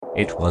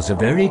It was a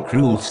very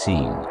cruel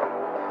scene,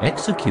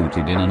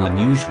 executed in an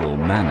unusual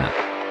manner.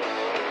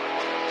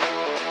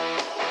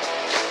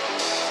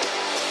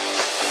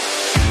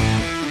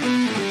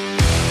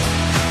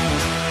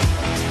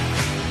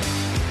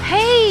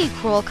 Hey,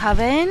 Cruel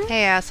Coven.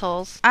 Hey,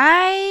 assholes.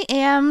 I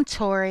am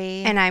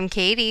Tori. And I'm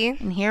Katie.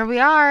 And here we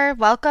are.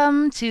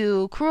 Welcome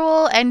to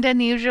Cruel and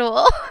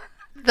Unusual.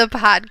 The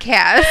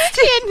podcast.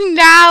 And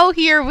now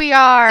here we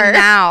are.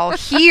 Now,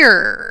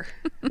 here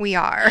we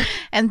are.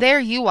 And there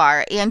you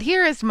are. And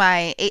here is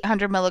my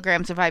 800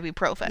 milligrams of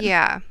ibuprofen.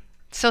 Yeah.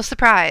 So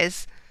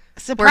surprise.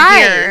 Surprise. We're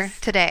here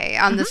today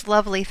on this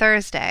lovely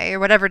Thursday, or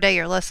whatever day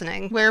you're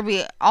listening. Where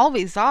we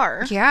always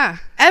are. Yeah.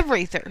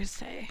 Every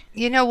Thursday.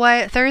 You know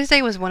what?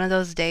 Thursday was one of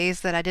those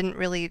days that I didn't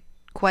really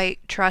quite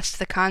trust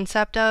the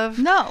concept of.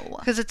 No.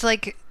 Because it's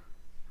like,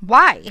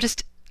 Why?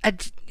 just,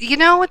 you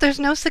know, there's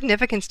no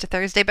significance to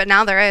Thursday, but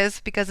now there is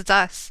because it's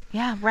us.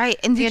 Yeah, right.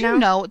 And did you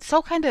know it's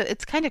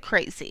kind of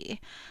crazy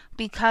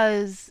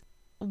because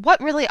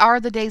what really are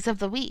the days of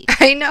the week?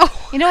 I know.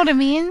 You know what I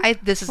mean?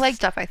 This is Like, the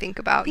stuff I think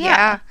about. Yeah.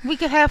 Yeah. We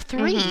could have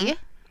 3. Mhm.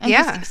 And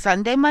Yeah. just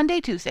Sunday,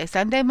 Monday, Tuesday.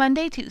 Sunday,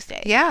 Monday,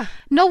 Tuesday. Yeah.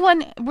 No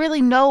one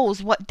really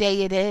knows what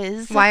day it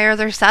is. Why are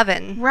there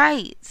 7?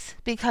 Right.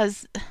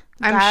 Because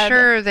I'm God,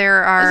 sure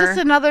there are. Is this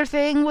another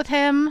thing with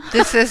him?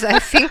 This is, I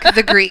think,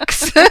 the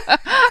Greeks.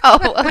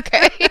 Oh,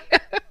 okay.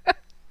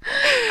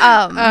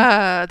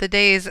 The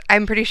days.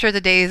 I'm pretty sure the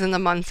days and the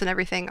months and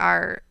everything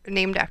are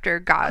named after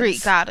gods.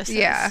 Greek goddesses.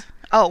 Yeah.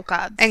 Oh,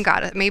 gods. And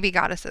maybe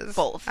goddesses.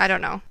 Both. I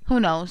don't know. Who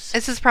knows?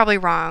 This is probably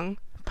wrong.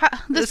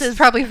 This is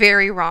probably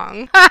very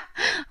wrong.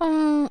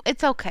 Oh,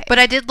 it's okay. But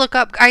I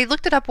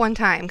looked it up one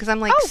time because I'm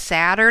like,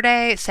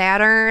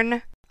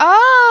 Saturn,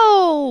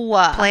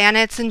 Oh.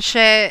 planets and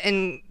shit,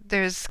 and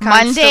there's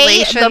Monday,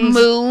 constellations. the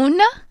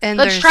moon. And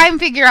Let's there's- try and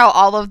figure out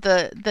all of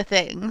the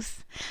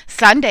things.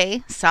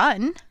 Sunday,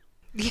 sun.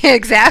 Yeah,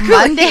 exactly.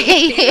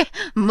 Monday,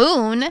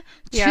 moon.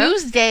 Yep.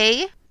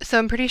 Tuesday. So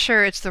I'm pretty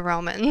sure it's the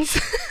Romans.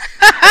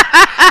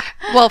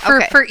 Well,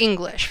 for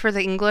English, for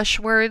the English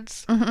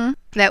words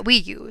that we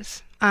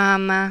use.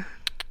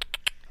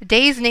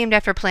 Days named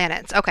after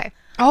planets. Okay.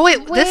 Oh,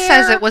 this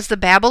says it was the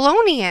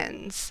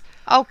Babylonians.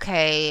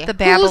 Okay. The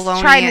Babylonians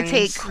Who's trying to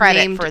take credit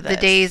named for this?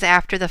 the days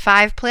after the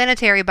 5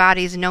 planetary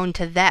bodies known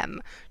to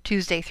them,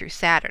 Tuesday through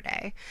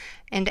Saturday,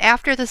 and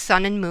after the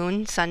sun and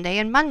moon, Sunday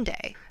and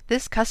Monday.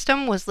 This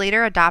custom was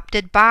later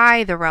adopted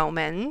by the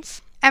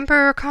Romans.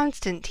 Emperor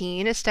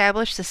Constantine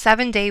established the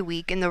 7-day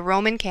week in the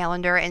Roman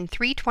calendar in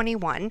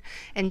 321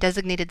 and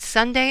designated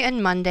Sunday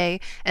and Monday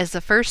as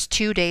the first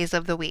 2 days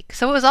of the week.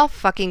 So it was all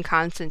fucking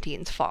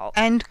Constantine's fault.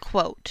 End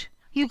quote.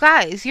 You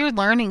guys, you're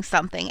learning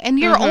something, and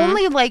you're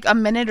only like a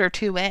minute or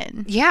 2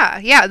 in.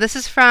 Yeah. This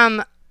is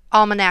from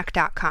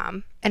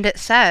almanac.com. And it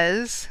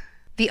says,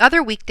 the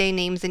other weekday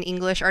names in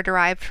English are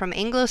derived from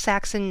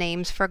Anglo-Saxon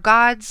names for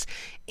gods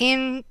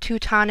in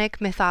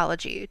Teutonic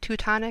mythology.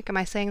 Teutonic, am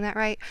I saying that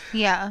right?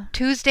 Yeah.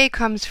 Tuesday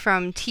comes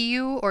from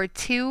Tiu or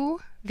Tu,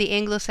 the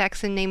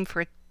Anglo-Saxon name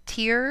for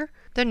Tyr,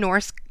 the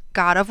Norse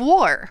god of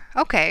war.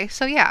 Okay,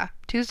 so yeah,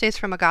 Tuesday's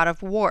from a god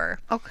of war.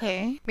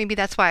 Okay. Maybe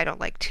that's why I don't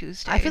like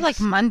Tuesdays. I feel like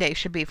Monday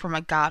should be from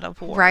a god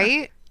of war.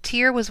 Right?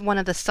 Tyr was one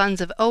of the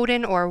sons of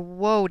Odin or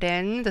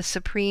Woden, the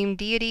supreme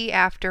deity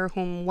after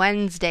whom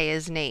Wednesday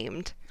is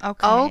named.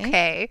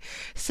 Okay.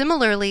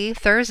 Similarly,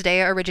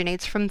 Thursday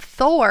originates from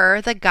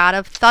Thor, the god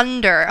of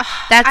thunder.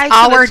 That's I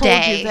our could've told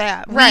day. you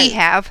that. We Right.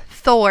 have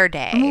Thor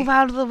Day. Move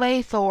out of the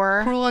way,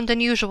 Thor. Cruel and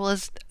Unusual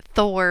is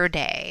Thor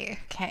Day.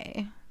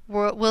 Okay.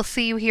 We'll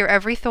see you here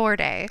every Thor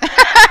Day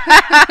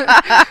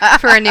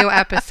for a new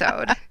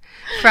episode.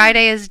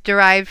 Friday is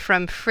derived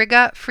from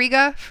Frigga.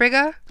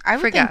 I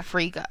would think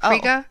Frigga. Oh.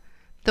 Frigga,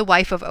 the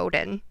wife of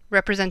Odin,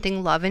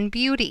 representing love and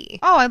beauty.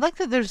 Oh, I like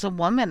that there's a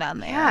woman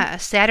on there. Yeah,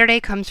 Saturday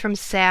comes from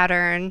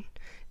Saturn,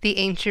 the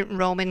ancient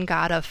Roman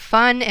god of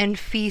fun and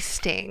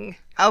feasting.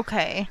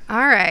 Okay.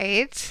 All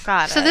right.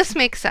 Got So it. this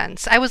makes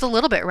sense. I was a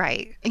little bit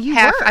right. You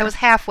were. I was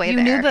halfway You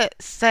there. knew that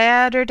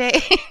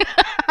Saturday.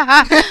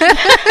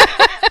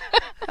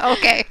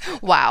 Okay.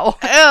 Wow.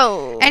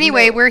 Oh.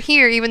 Anyway, no. we're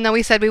here even though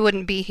we said we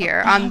wouldn't be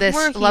here on this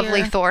We're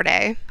lovely here. Thor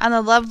Day. On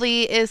the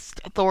loveliest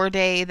Thor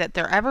day that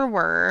there ever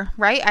were,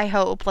 right? I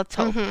hope. Let's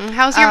hope.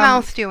 How's your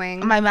mouth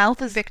doing? My mouth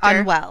is Victor?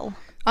 unwell.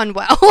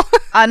 Unwell.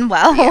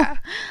 Unwell. Yeah.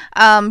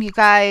 You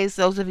guys,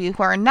 those of you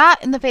who are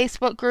not in the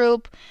Facebook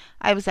group,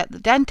 I was at the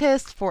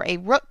dentist for a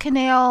root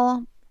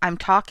canal. I'm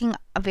talking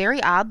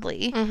very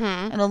oddly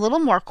and a little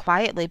more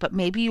quietly, but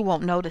maybe you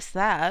won't notice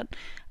that.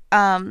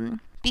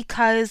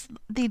 Because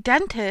the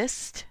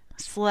dentist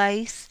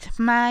sliced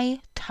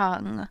my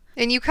tongue.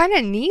 And you kind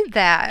of need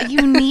that.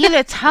 You need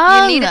a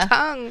tongue. You need a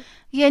tongue.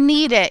 You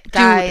need it,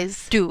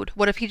 guys. Dude,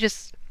 what if he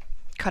just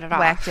cut it off?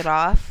 Whacked it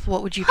off.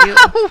 What would you do?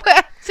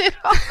 Whacked it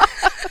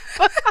off.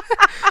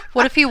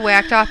 What if he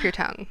whacked off your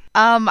tongue?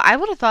 I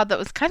would have thought that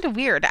was kind of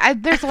weird.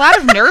 There's a lot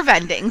of nerve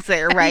endings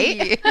there,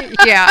 right?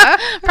 Yeah.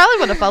 Probably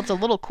would have felt a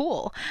little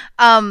cool.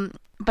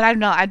 But I don't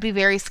know, I'd be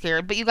very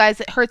scared. But you guys,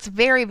 it hurts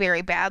very,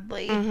 very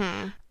badly.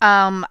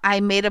 I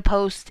made a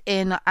post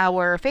in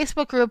our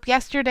Facebook group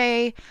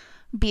yesterday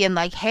being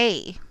like,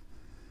 hey,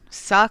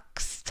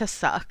 sucks to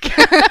suck.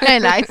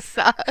 And I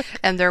suck.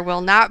 And there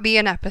will not be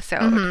an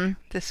episode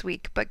this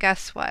week. But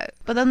guess what?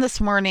 But then this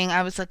morning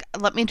I was like,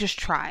 let me just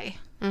try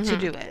to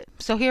do it.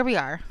 So here we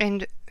are.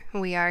 And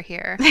we are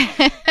here. You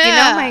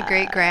know, my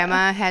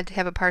great-grandma had to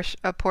have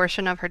a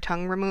portion of her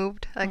tongue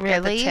removed, like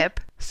at the tip.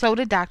 So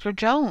did Dr.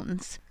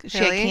 Jones. She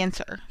had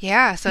cancer.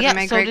 Yeah, so did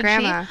my so did she.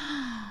 great-grandma.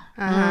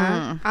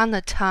 On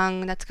the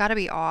tongue. That's got to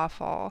be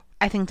awful.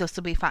 I think this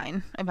will be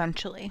fine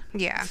eventually.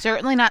 Yeah.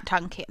 Certainly not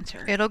tongue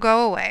cancer. It'll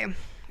go away.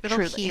 It'll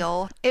Truly.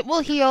 heal. It will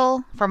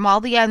heal from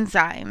all the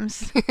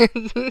enzymes.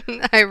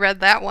 I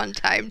read that one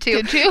time,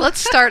 too. Did you? Let's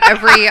start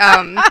every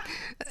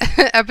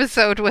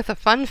episode with a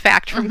fun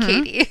fact from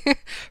Katie.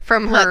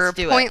 From her Let's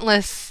do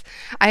pointless...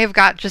 I have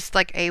got just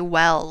like a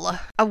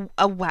well.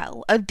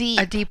 A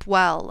deep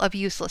well of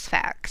useless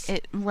facts.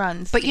 It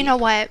runs But deep. you know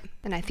what?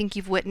 And I think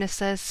you've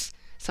witnessed this.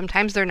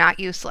 Sometimes they're not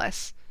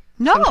useless.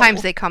 No.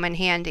 Sometimes they come in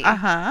handy.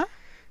 Uh-huh.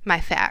 My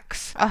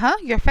facts.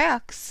 Your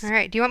facts. All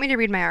right. Do you want me to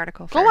read my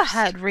article first? Go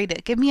ahead, read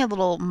it. Give me a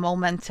little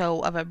memento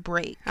of a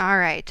break. All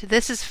right.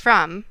 This is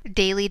from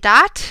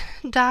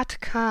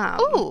dailydot.com.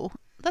 Ooh,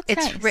 that's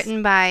It's nice.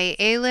 written by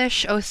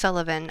Eilish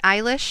O'Sullivan.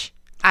 Eilish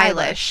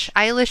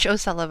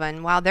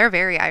O'Sullivan. Wow, they're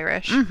very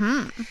Irish.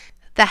 Mm-hmm.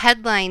 The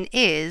headline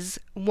is,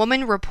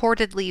 Woman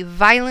reportedly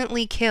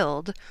violently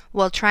killed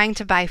while trying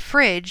to buy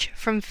fridge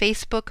from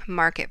Facebook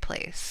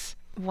Marketplace.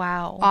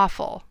 Wow.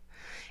 Awful.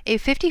 A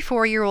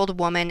 54-year-old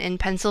woman in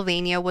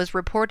Pennsylvania was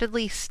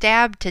reportedly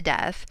stabbed to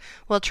death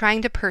while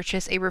trying to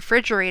purchase a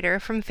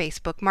refrigerator from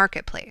Facebook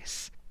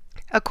Marketplace.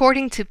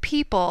 According to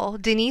People,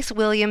 Denise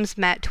Williams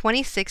met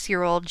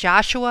 26-year-old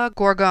Joshua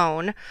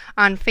Gorgone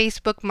on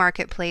Facebook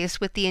Marketplace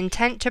with the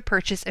intent to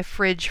purchase a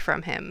fridge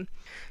from him.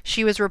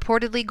 She was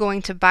reportedly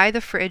going to buy the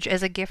fridge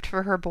as a gift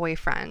for her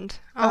boyfriend.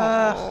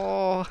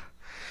 Oh.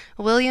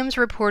 Williams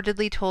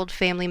reportedly told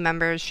family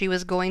members she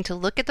was going to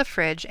look at the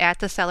fridge at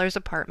the seller's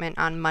apartment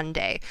on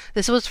Monday.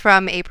 This was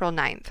from April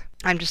 9th.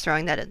 I'm just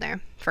throwing that in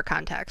there for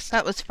context.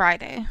 That was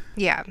Friday.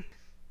 Yeah.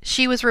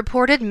 She was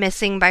reported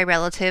missing by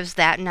relatives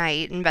that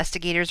night,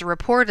 investigators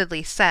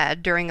reportedly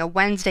said during a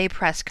Wednesday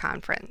press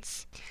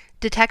conference.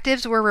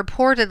 Detectives were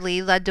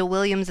reportedly led to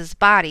Williams's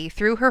body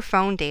through her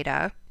phone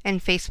data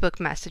and Facebook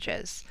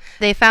messages.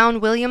 They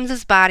found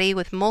Williams's body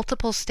with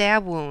multiple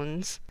stab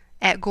wounds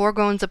at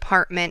Gorgone's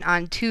apartment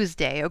on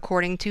Tuesday,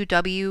 according to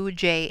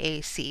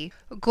WJAC.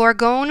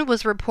 Gorgone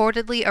was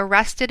reportedly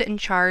arrested and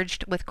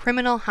charged with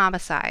criminal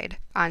homicide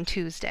on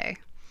Tuesday.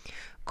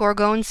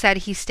 Gorgone said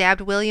he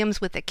stabbed Williams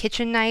with a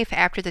kitchen knife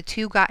after the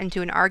two got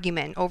into an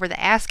argument over the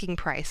asking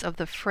price of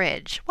the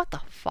fridge. What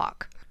the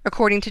fuck?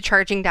 According to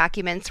charging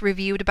documents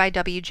reviewed by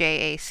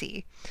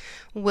WJAC.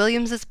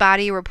 Williams's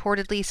body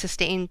reportedly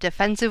sustained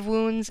defensive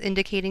wounds,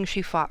 indicating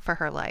she fought for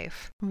her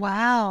life.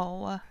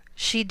 Wow.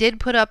 She did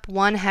put up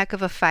one heck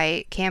of a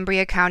fight,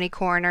 Cambria County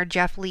Coroner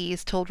Jeff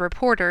Lees told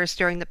reporters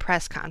during the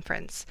press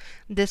conference.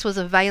 This was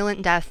a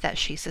violent death that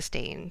she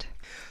sustained.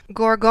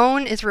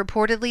 Gorgone is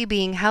reportedly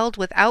being held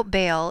without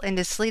bail and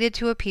is slated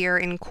to appear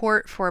in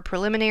court for a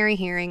preliminary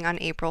hearing on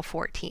April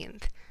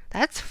 14th.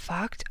 That's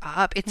fucked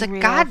up. It's a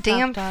Real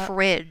goddamn fucked up.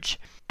 fridge.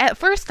 At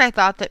first I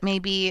thought that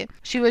maybe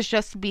she was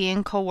just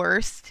being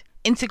coerced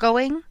into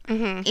going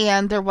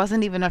and there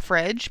wasn't even a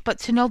fridge, but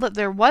to know that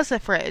there was a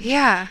fridge.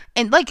 Yeah.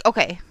 And like,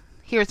 okay,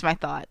 here's my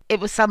thought. It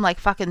was some like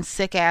fucking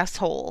sick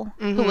asshole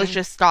who was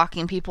just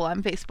stalking people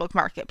on Facebook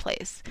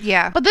Marketplace.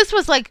 Yeah. But this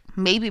was like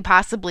maybe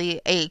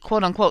possibly a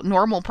quote unquote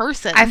normal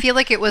person. I feel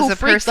like it was who a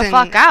freaked the person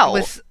fuck out.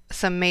 with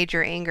some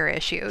major anger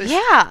issues.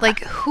 Yeah.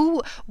 Like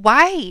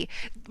why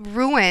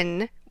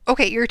ruin...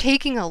 Okay, you're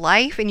taking a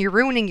life and you're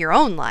ruining your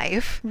own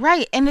life.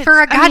 Right. And it's, For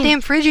a I goddamn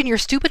mean, fridge and your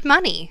stupid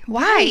money.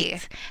 Why?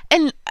 right.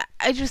 And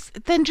I just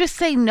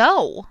say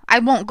no. I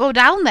won't go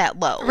down that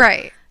low.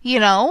 Right. You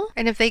know?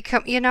 And if they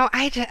come,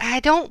 I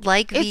don't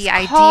like It's the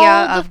idea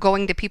called- of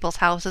going to people's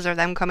houses or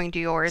them coming to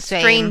yours,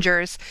 Same.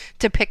 strangers,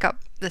 to pick up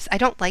this. I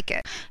don't like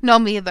it. No,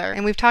 me either.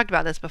 And we've talked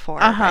about this before.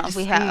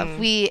 We have.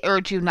 We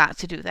urge you not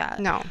to do that.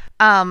 No.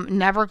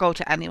 Never go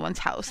to anyone's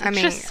house. It's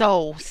just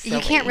so silly.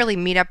 You can't really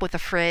meet up with a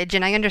fridge,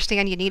 and I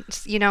understand you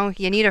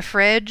need a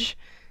fridge.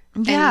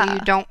 Yeah.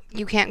 And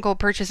you can't go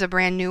purchase a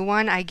brand new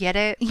one. I get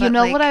it. You but,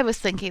 know like, what I was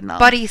thinking though?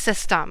 buddy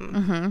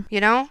system. You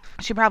know?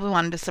 She probably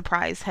wanted to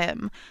surprise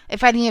him.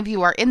 If any of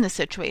you are in this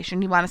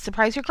situation, you want to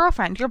surprise your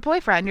girlfriend, your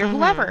boyfriend, your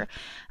whoever.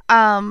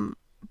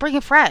 Bring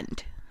a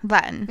friend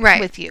then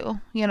with you,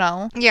 you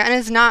know? Yeah, and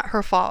it's not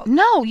her fault.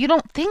 No, you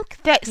don't think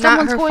that Not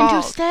someone's her going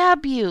fault. to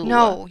stab you.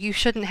 No, you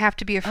shouldn't have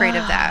to be afraid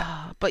of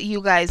that. But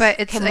you guys But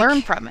it's can like,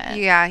 learn from it.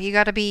 Yeah, you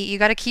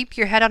gotta keep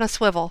your head on a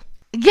swivel.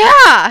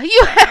 Yeah,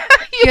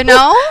 You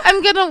know?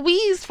 I'm gonna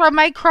wheeze from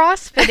my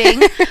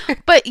crossfitting,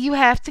 but you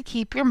have to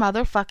keep your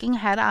motherfucking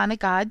head on a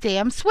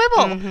goddamn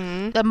swivel.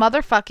 The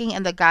motherfucking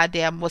and the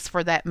goddamn was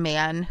for that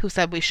man who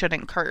said we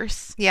shouldn't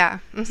curse. Yeah.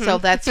 So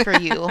that's for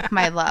you,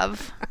 my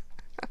love.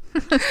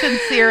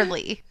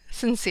 Sincerely.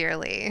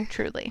 Sincerely.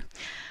 Truly.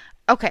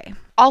 Okay.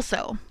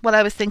 Also, what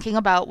I was thinking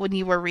about when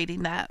you were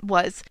reading that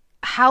was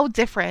how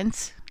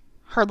different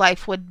her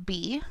life would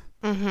be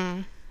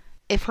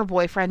if her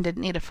boyfriend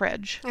didn't need a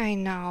fridge. I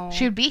know.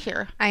 She would be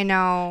here. I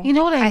know. You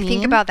know what I mean? I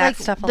think about that Like,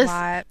 stuff a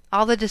lot.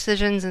 All the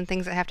decisions and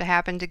things that have to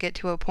happen to get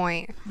to a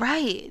point.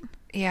 Right.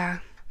 Yeah.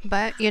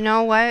 But you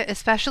know what?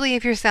 Especially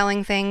if you're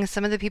selling things,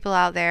 some of the people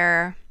out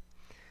there,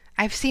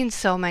 I've seen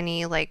so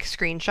many like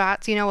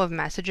screenshots, you know, of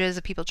messages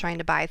of people trying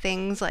to buy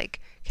things. Like,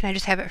 can I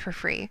just have it for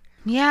free?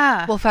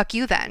 Yeah. Well, fuck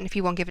you then if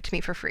you won't give it to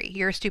me for free.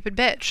 You're a stupid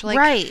bitch. Like,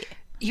 right.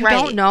 You right.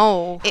 don't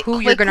know who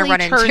you're going to run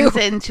into. It quickly turns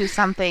into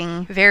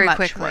something very much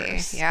quickly.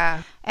 worse.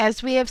 Yeah.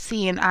 As we have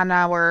seen on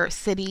our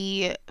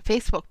city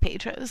Facebook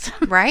pages.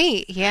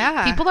 Right.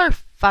 Yeah. People are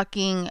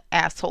fucking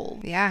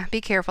assholes. Yeah.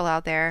 Be careful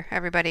out there,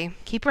 everybody.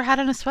 Keep your head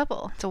on a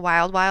swivel. It's a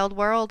wild, wild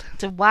world.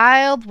 It's a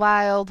wild,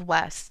 wild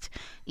west.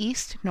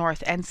 East,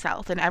 north, and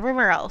south, and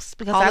everywhere else.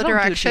 Because I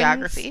don't do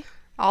geography.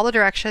 All the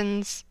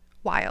directions,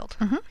 wild.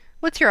 Mm-hmm.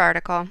 What's your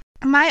article?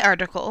 My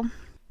article,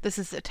 this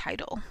is the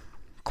title.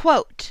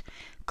 Quote,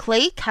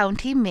 Clay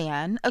County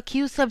man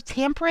accused of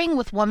tampering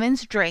with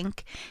woman's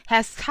drink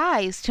has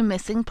ties to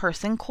missing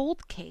person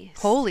cold case.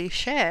 Holy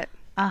shit.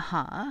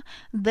 Uh-huh.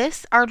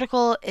 This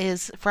article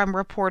is from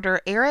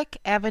reporter Eric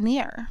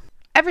Avenir.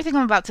 Everything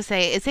I'm about to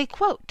say is a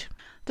quote.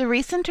 The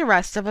recent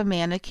arrest of a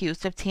man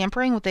accused of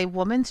tampering with a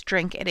woman's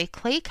drink at a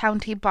Clay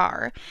County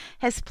bar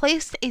has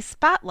placed a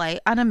spotlight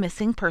on a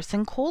missing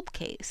person cold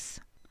case.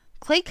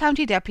 Clay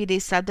County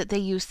deputies said that they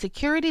used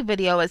security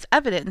video as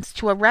evidence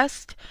to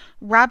arrest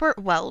Robert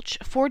Welch,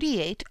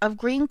 48, of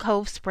Green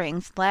Cove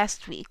Springs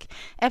last week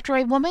after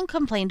a woman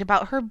complained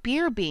about her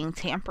beer being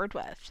tampered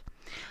with.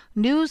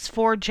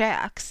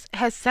 News4Jax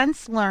has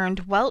since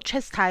learned Welch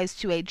has ties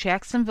to a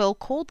Jacksonville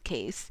cold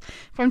case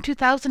from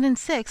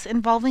 2006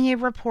 involving a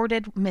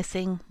reported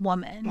missing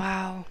woman.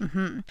 Wow.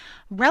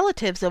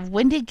 Relatives of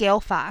Wendy Gale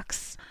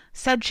Fox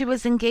said she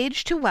was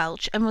engaged to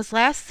Welch and was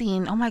last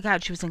seen, oh my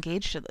God, she was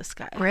engaged to this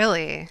guy.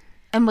 Really?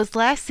 And was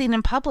last seen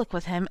in public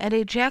with him at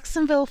a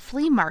Jacksonville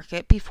flea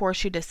market before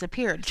she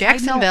disappeared.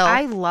 Jacksonville?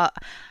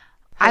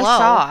 I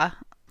saw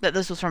that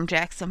this was from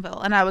Jacksonville,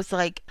 and I was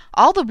like,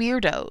 all the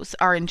weirdos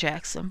are in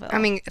Jacksonville. I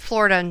mean,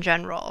 Florida in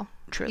general.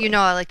 Truly. You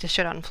know I like to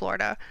shit on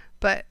Florida,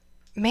 but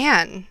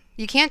man,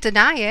 you can't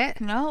deny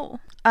it. No.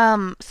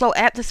 So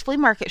at this flea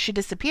market, she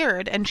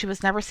disappeared, and she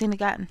was never seen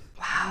again.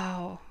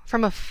 Wow.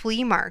 From a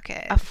flea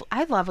market.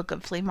 I love a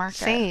good flea market.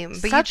 Same.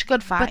 Such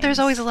good finds. But there's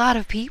always a lot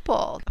of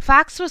people.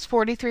 Fox was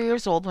 43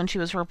 years old when she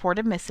was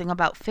reported missing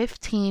about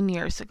 15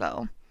 years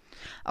ago.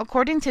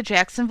 According to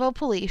Jacksonville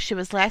police, she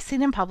was last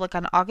seen in public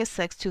on August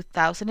 6,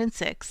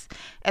 2006,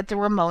 at the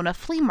Ramona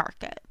Flea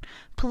Market.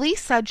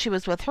 Police said she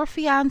was with her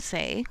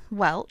fiancé,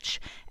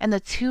 Welch, and the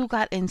two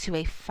got into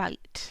a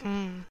fight.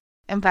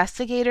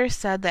 Investigators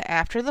said that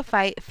after the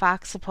fight,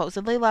 Fox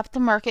supposedly left the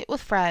market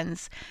with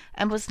friends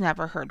and was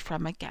never heard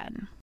from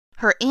again.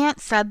 Her aunt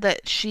said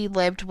that she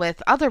lived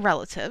with other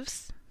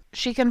relatives.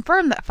 She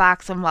confirmed that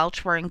Fox and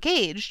Welch were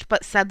engaged,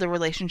 but said the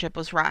relationship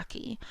was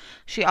rocky.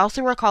 She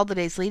also recalled the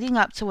days leading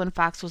up to when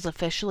Fox was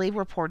officially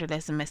reported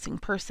as a missing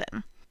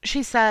person.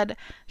 She said,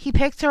 he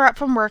picked her up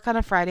from work on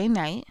a Friday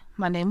night.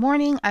 Monday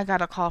morning, I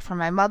got a call from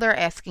my mother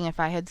asking if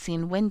I had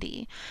seen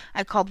Wendy.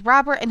 I called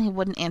Robert and he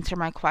wouldn't answer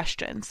my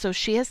question, so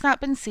she has not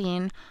been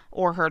seen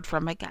or heard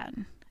from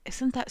again.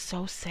 Isn't that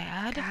so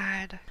sad?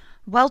 God.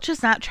 Welch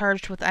is not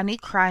charged with any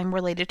crime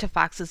related to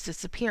Fox's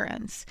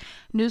disappearance.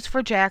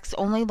 News4Jax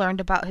only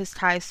learned about his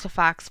ties to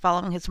Fox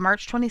following his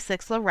March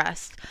 26th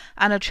arrest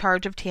on a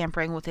charge of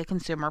tampering with a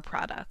consumer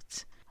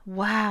product.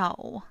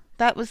 Wow.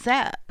 That was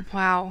that.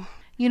 Wow.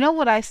 You know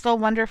what I still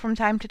wonder from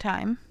time to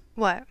time?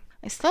 What?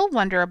 I still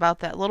wonder about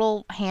that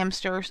little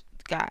hamster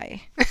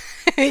guy.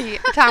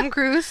 Tom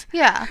Cruise?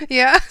 Yeah.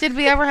 Yeah. Did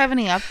we ever have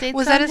any updates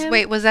Was on that his him?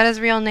 Wait, was that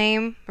his real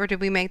name? Or did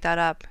we make that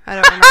up? I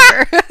don't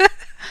remember.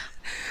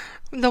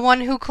 The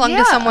one who clung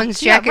to someone's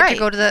jacket to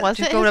go to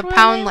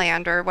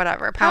Poundland or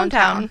whatever. Pound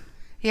Town.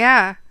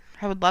 Yeah.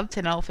 I would love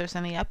to know if there's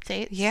any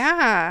updates.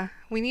 Yeah.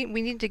 We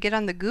need to get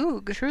on the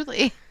Goog.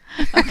 Truly.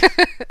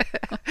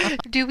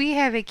 Do we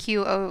have a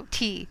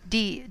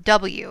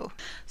QOTDW?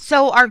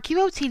 So our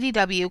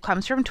QOTDW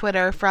comes from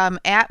Twitter from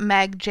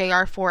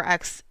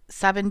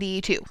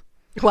 @MegJR4X72.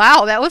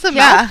 Wow, that was a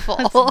mouthful.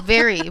 That's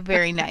very,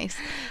 very nice.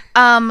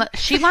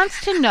 She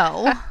wants to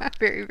know.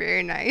 Very,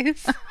 very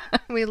nice.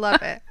 We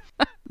love it.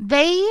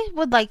 They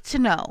would like to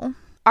know,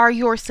 are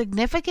your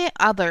significant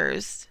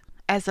others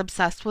as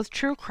obsessed with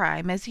true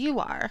crime as you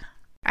are?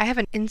 I have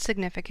an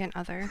insignificant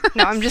other.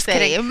 No, I'm just Same.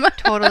 kidding.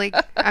 Totally.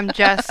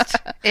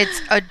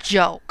 It's a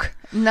joke.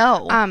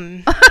 No.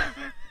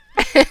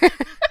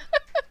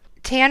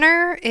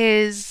 Tanner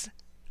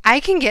I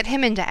can get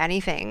him into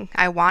anything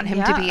I want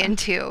him to be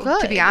into,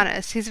 good. to be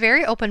honest. He's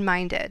very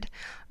open-minded.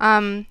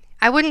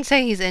 I wouldn't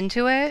say he's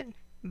into it,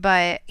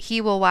 but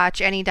he will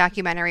watch any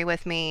documentary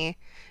with me,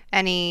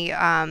 any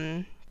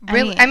anything.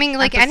 Any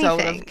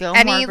Girls.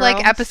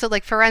 episode,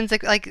 like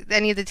forensic, like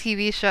any of the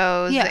TV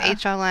shows, the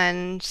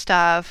HLN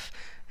stuff,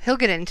 He'll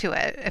get into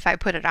it if I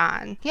put it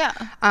on. Yeah.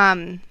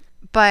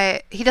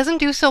 But he doesn't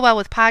do so well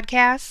with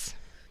podcasts.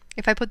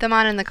 If I put them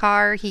on in the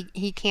car,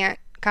 he can't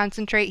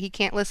concentrate. He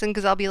can't listen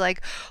because I'll be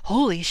like,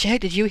 holy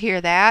shit, did you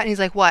hear that? And he's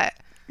like, what?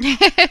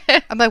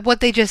 I'm like, what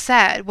they just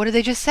said. What did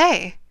they just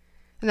say?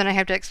 And then I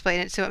have to explain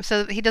it to him.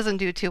 So he doesn't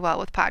do too well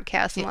with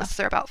podcasts unless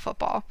they're about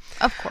football.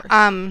 Of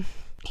course.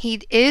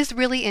 He is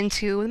really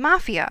into the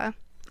mafia.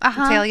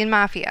 Italian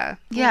mafia.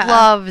 Yeah.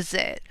 Loves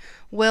it.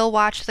 Will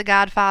watch The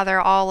Godfather,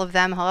 all of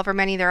them, however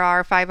many there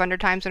are, 500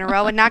 times in a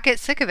row, and not get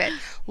sick of it.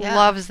 Yeah.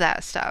 Loves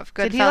that stuff.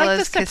 Did he like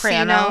The Casino.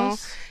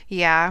 Sopranos?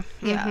 Yeah.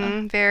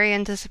 Yeah. Very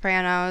into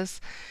Sopranos.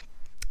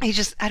 He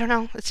just, I don't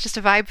know. It's just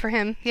a vibe for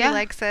him. Yeah. He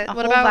likes it. A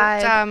What whole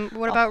about vibe,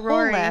 what about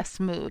Rory? Whole ass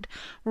mood.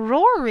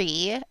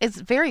 Rory is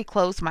very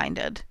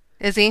close-minded.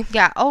 Is he?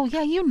 Yeah. Oh,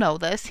 yeah. You know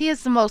this. He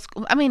is the most.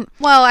 I mean,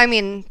 Well, I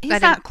mean,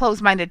 he's not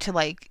close-minded to,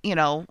 like, you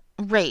know,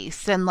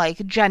 race and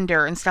like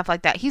gender and stuff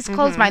like that. He's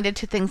close-minded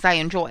to things I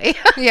enjoy.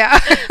 Yeah.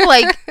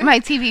 Like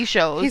my TV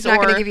shows. He's not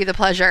going to give you the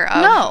pleasure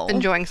of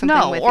enjoying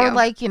something with you. Or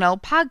like, you know,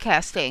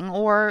 podcasting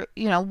or,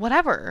 you know,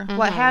 whatever,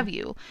 what have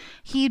you.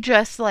 He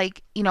just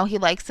like, you know, he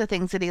likes the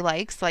things that he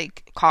likes,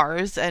 like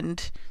cars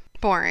and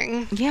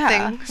boring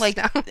things. Like,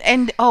 No.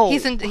 and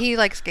he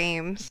likes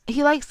games.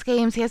 He likes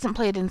games. He hasn't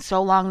played in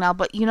so long now,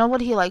 but you know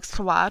what he likes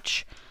to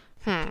watch?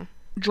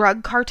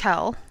 Drug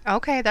Cartel.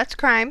 Okay, that's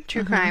crime.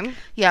 True crime.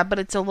 Yeah, but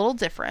it's a little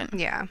different.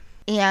 Yeah.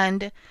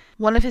 And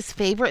one of his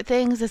favorite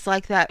things is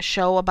like that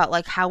show about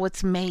like how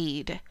it's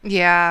made.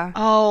 Yeah.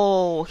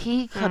 Oh,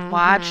 he could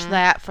watch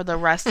that for the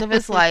rest of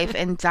his life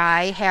and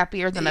die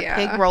happier than a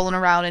pig rolling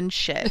around in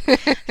shit.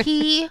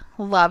 He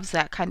loves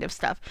that kind of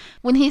stuff.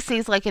 When he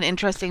sees like an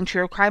interesting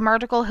true crime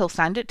article, he'll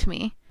send it to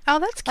me. Oh,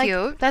 that's Like,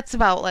 cute. that's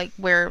about like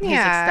where his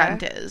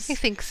extent is. He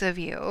thinks of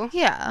you.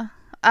 Yeah.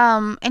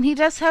 And he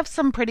does have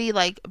some pretty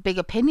like big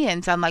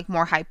opinions on like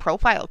more high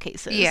profile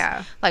cases.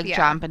 Yeah. Like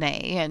John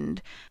Bonet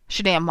and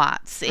Shanae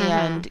Watts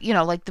and, you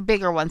know, like the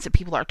bigger ones that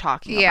people are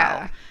talking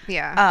about.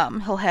 Yeah.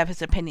 He'll have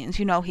his opinions.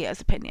 You know, he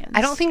has opinions.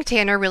 I don't think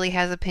Tanner really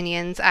has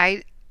opinions.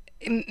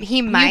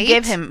 He might. You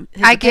give him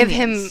his I give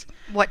him opinions.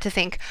 what to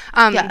think.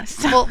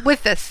 Yes. Well,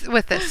 with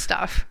this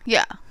stuff.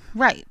 Yeah.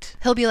 Right.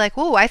 He'll be like,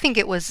 "Whoa, I think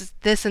it was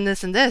this and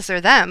this and this or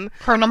them."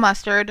 Colonel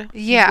Mustard.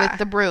 Yeah. With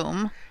the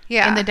broom.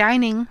 Yeah. In the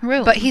dining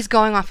room. But he's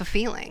going off a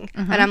feeling.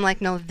 And I'm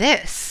like, no,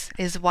 this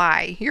is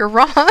why you're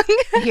wrong.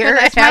 Here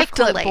I is my have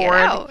to lay it clipboard.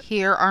 out.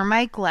 Here are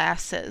my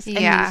glasses. Yeah.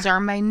 And these are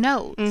my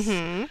notes.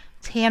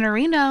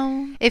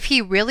 Tannerino. If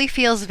he really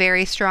feels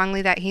very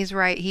strongly that he's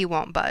right, he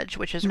won't budge,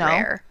 which is No.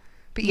 rare.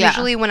 But Yeah.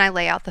 usually when I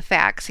lay out the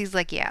facts, he's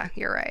like, yeah,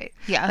 you're right.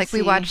 Yeah, Like we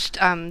see. watched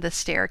The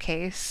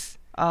Staircase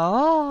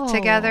Oh.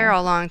 together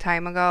a long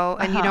time ago,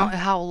 and you know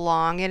how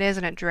long it is,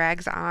 and it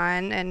drags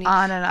on, and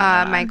On and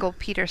on. Michael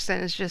Peterson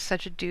is just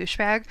such a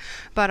douchebag.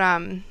 But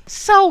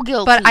So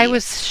guilty. but I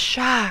was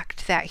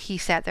shocked that he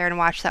sat there and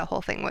watched that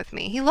whole thing with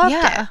me. He loved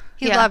it.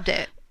 He loved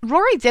it.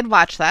 Rory did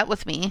watch that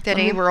with me Did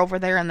when he? we were over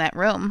there in that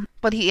room.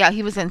 But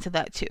he was into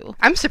that too.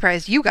 I'm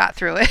surprised you got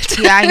through it.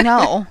 Yeah, I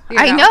know. You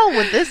I know. know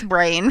with this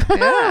brain. The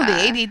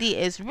Yeah. ADD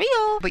is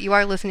real. But you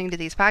are listening to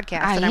these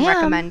podcasts I that I'm am.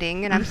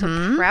 recommending, and I'm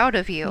so proud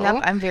of you.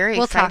 Yep, I'm very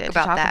we'll excited talk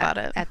about to talk that about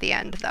it. at the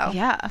end, though.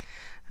 Yeah.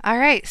 All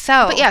right,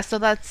 so But yeah, so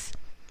that's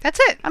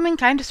it. I mean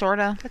kind of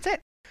sorta. That's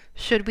it.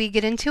 Should we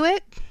get into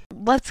it?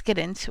 Let's get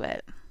into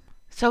it.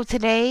 So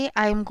today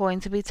I'm going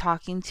to be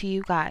talking to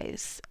you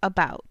guys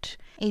about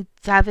a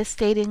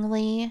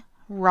devastatingly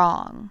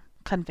wrong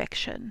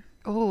conviction.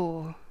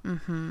 Ooh.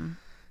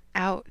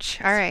 Ouch.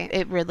 All right.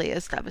 It really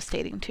is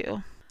devastating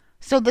too.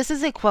 So this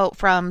is a quote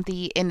from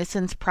the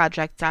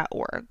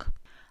innocenceproject.org.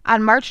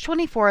 On March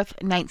 24th,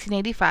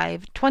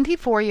 1985,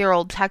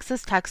 24-year-old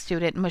Texas Tech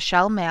student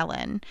Michelle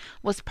Mallon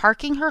was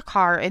parking her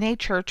car in a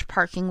church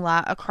parking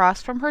lot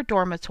across from her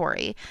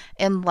dormitory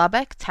in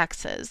Lubbock,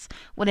 Texas,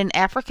 when an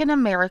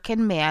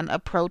African-American man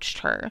approached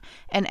her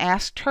and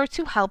asked her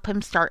to help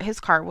him start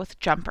his car with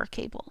jumper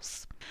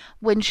cables.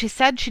 When she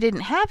said she didn't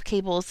have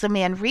cables, the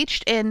man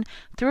reached in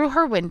through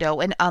her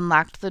window and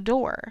unlocked the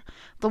door.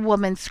 The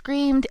woman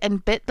screamed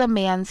and bit the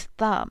man's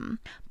thumb,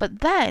 but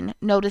then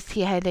noticed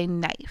he had a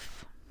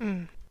knife.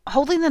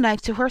 Holding the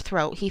knife to her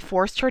throat, he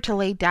forced her to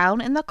lay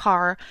down in the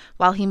car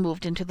while he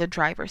moved into the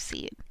driver's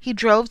seat. He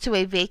drove to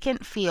a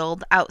vacant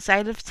field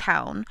outside of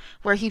town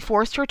where he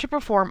forced her to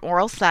perform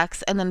oral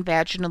sex and then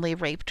vaginally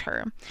raped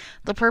her.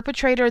 The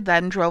perpetrator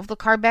then drove the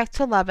car back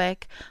to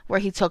Lubbock where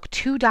he took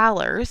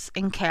 $2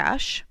 in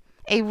cash,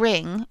 a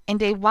ring,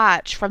 and a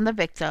watch from the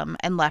victim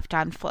and left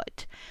on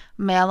foot.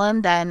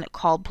 Mallon then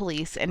called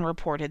police and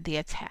reported the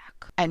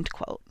attack. End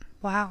quote.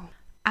 Wow.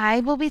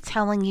 I will be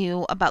telling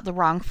you about the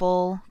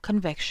wrongful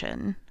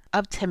conviction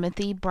of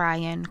Timothy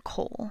Bryan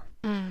Cole.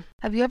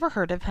 Have you ever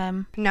heard of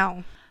him?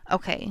 No.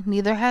 Okay,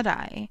 neither had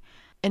I.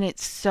 And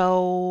it's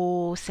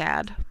so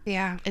sad.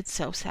 Yeah. It's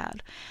so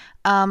sad.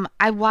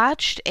 I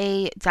watched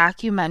a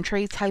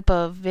documentary type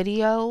of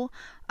video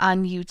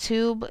on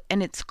YouTube,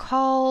 and it's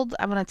called,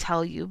 I'm going to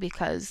tell you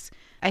because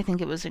I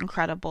think it was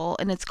incredible.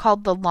 And it's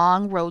called The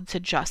Long Road to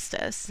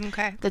Justice.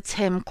 Okay. The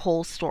Tim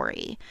Cole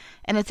story.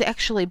 And it's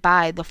actually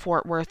by the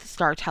Fort Worth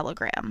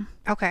Star-Telegram.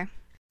 Okay.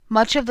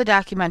 Much of the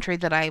documentary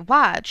that I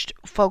watched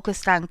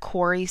focused on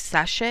Corey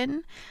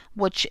Session,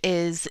 which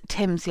is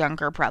Tim's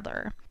younger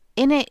brother.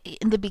 In it,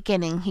 in the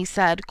beginning, he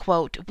said,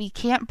 quote, "We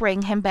can't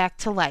bring him back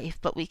to life,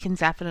 but we can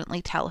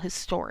definitely tell his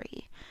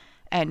story,"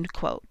 end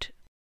quote.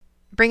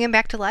 Bring him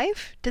back to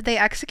life? Did they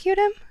execute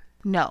him?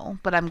 No,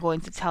 but I'm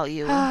going to tell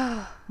you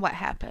what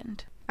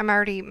happened.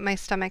 My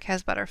stomach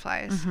has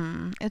butterflies.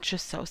 It's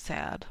just so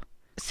sad.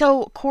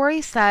 So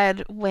Corey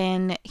said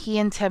when he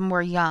and Tim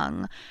were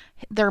young,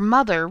 their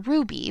mother,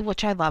 Ruby,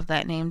 which I love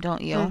that name,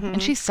 don't you?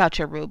 And she's such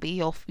a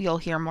Ruby. You'll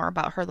hear more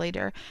about her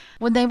later.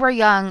 When they were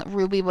young,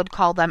 Ruby would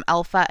call them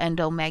Alpha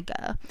and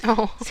Omega.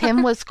 Oh.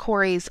 Tim was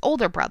Corey's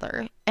older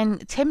brother,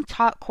 and Tim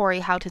taught Corey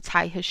how to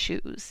tie his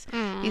shoes.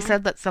 He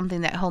said that's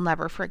something that he'll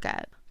never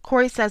forget.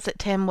 Corey says that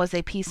Tim was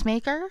a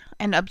peacemaker,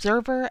 an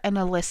observer, and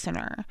a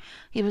listener.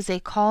 He was a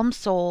calm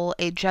soul,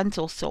 a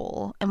gentle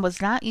soul, and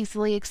was not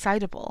easily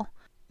excitable.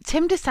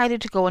 Tim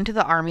decided to go into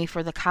the Army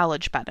for the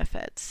college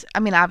benefits. I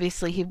mean,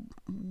 obviously he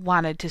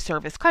wanted to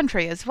serve his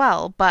country as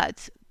well,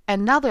 but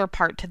another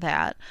part to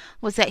that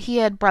was that he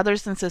had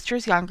brothers and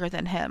sisters younger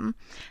than him,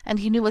 and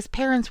he knew his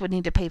parents would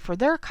need to pay for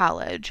their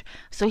college,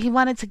 so he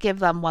wanted to give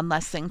them one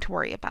less thing to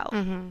worry about.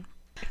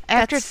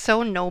 That's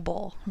so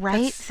noble.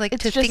 Right? That's, like,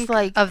 It's to just think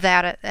like of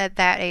that at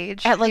that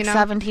age. at like you know?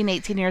 17,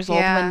 18 years old,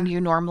 Yeah. when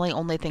you normally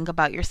only think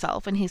about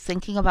yourself, and he's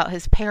thinking about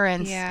his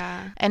parents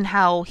Yeah. and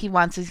how he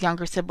wants his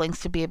younger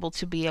siblings to be able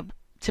to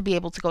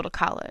go to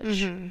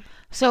college.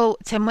 So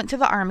Tim went to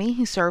the Army,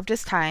 he served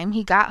his time,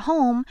 he got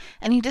home,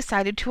 and he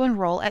decided to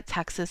enroll at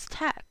Texas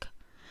Tech.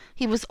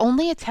 He was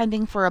only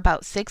attending for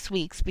about 6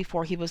 weeks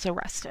before he was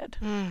arrested.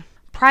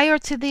 Prior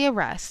to the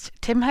arrest,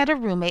 Tim had a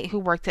roommate who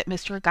worked at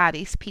Mr.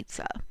 Gotti's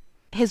Pizza.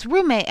 His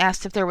roommate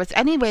asked if there was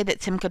any way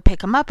that Tim could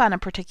pick him up on a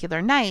particular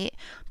night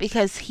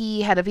because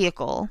he had a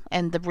vehicle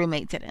and the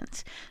roommate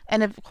didn't.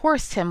 And of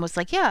course, Tim was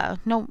like, yeah,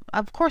 no,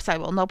 of course I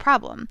will, no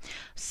problem.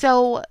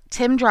 So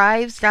Tim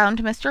drives down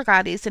to Mr.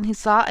 Gotti's and he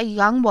saw a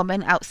young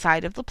woman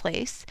outside of the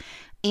place.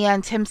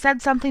 And Tim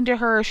said something to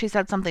her. She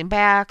said something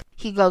back.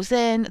 He goes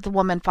in. The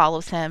woman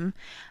follows him.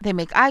 They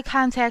make eye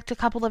contact a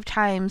couple of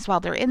times while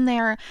they're in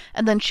there.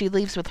 And then she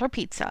leaves with her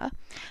pizza.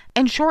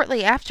 And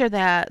shortly after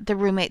that, the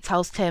roommate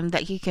tells Tim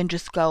that he can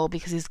just go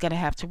because he's going to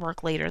have to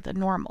work later than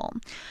normal.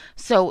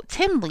 So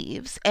Tim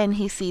leaves and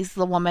he sees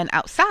the woman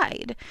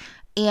outside.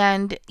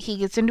 And he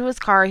gets into his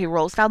car, he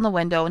rolls down the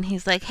window, and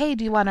he's like, "Hey,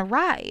 do you want to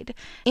ride?"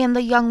 And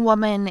the young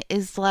woman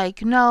is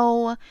like,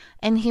 "No."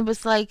 And he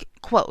was like,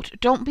 quote,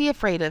 "Don't be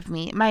afraid of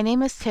me. My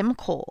name is Tim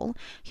Cole.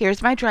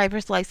 Here's my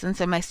driver's license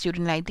and my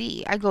student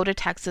ID. I go to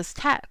Texas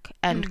Tech,"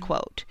 end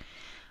quote.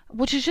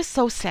 Which is just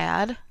so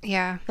sad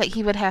Yeah. that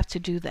he would have to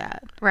do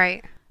that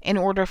Right. in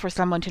order for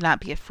someone to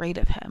not be afraid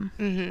of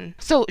him.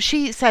 So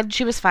she said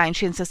she was fine.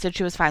 She insisted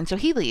she was fine. So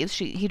he leaves.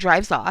 He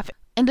drives off.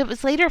 And it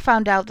was later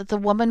found out that the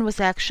woman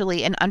was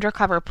actually an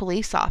undercover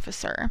police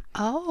officer.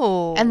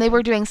 Oh. And they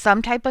were doing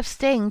some type of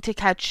sting to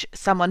catch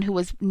someone who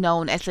was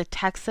known as a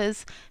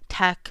Texas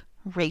Tech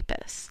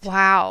rapist.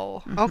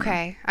 Wow.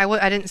 Okay.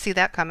 I didn't see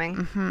that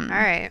coming. All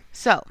right.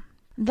 So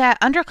that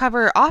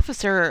undercover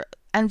officer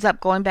ends up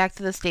going back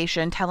to the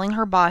station telling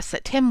her boss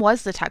that Tim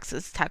was the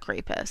Texas Tech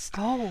rapist.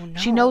 Oh, no.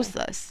 She knows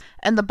this.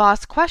 And the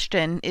boss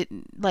questioned,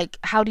 like,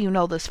 "How do you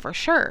know this for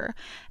sure?"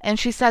 And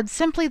she said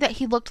simply that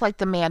he looked like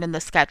the man in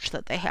the sketch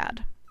that they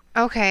had.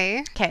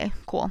 Okay. Okay,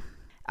 cool.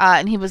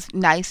 And he was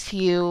nice to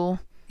you,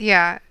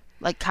 Yeah.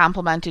 like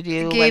complimented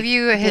you. Gave like,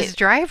 you his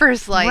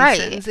driver's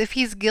license. If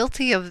he's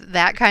guilty of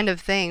that kind of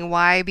thing,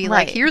 why be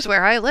like, Right. "Here's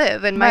where I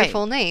live and my Right.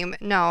 full name"?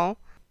 No.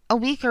 A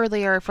week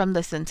earlier from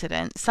this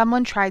incident,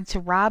 someone tried to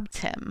rob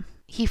Tim.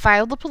 He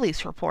filed a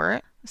police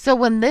report. So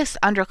when this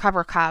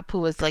undercover cop who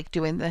was like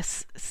doing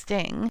this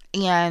sting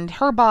and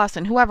her boss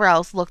and whoever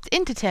else looked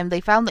into Tim,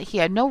 they found that he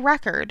had no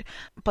record,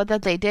 but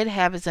that they did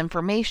have his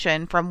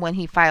information from when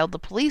he filed the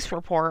police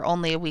report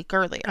only a week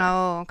earlier.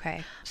 Oh,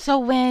 okay. So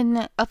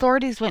when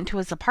authorities went to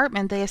his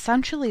apartment, they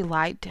essentially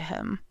lied to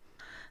him.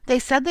 They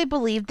said they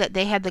believed that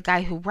they had the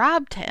guy who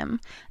robbed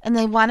him, and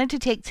they wanted to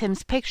take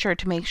Tim's picture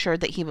to make sure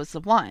that he was the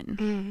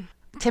one.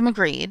 Tim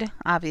agreed,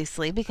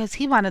 obviously, because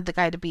he wanted the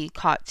guy to be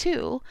caught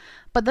too,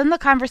 but then the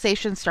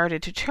conversation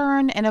started to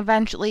turn, and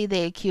eventually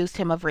they accused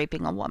him of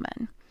raping a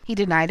woman. He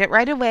denied it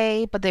right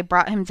away, but they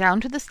brought him down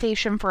to the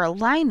station for a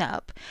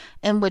lineup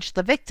in which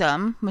the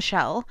victim,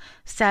 Michelle,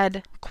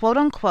 said, quote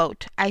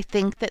unquote, "I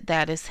think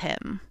that is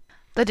him."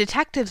 The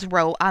detectives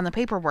wrote on the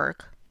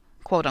paperwork,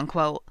 quote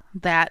unquote,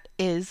 "That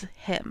is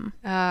him."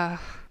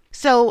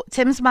 So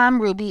Tim's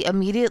mom, Ruby,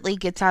 immediately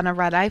gets on a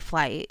red-eye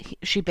flight.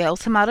 She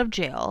bails him out of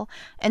jail,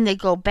 and they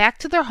go back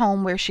to their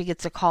home where she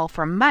gets a call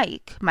from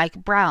Mike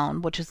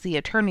Brown, which is the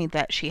attorney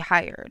that she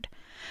hired.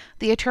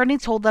 The attorney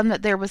told them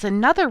that there was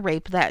another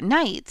rape that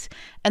night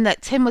and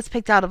that Tim was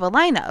picked out of a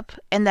lineup,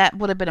 and that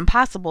would have been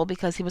impossible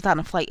because he was on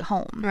a flight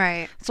home.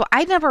 Right. So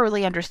I never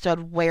really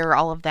understood where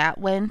all of that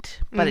went,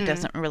 but it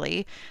doesn't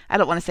really, I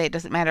don't want to say it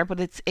doesn't matter, but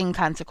it's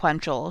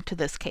inconsequential to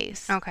this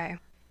case. Okay.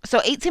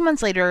 So 18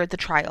 months later, the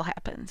trial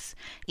happens.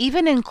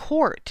 Even in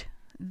court,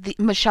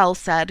 Michelle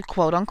said,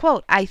 quote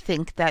unquote, "I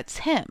think that's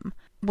him,"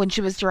 when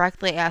she was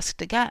directly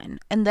asked again.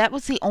 And that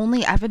was the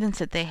only evidence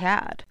that they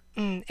had.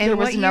 And There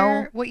was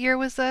what year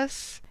was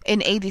this? In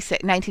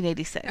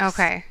 1986.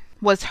 Okay.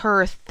 Was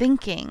her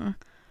thinking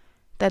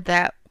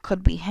that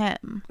could be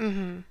him.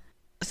 Mm-hmm.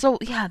 So,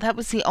 yeah, that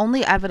was the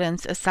only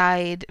evidence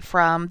aside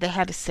from they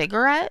had a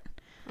cigarette,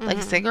 like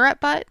a cigarette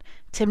butt.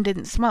 Tim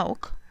didn't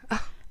smoke.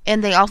 Oh.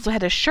 And they also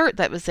had a shirt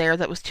that was there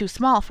that was too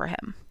small for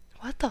him.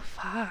 What the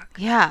fuck?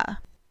 Yeah.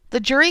 The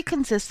jury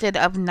consisted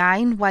of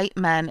 9 white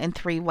men and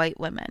 3 white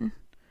women.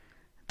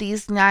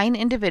 These 9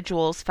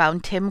 individuals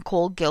found Tim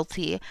Cole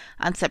guilty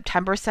on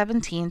September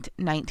 17th,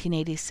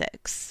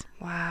 1986.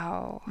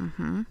 Wow.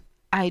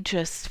 I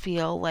just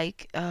feel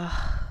like,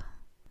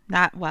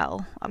 not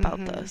well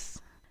about this.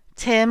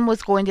 Tim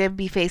was going to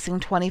be facing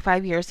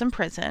 25 years in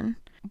prison,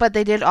 but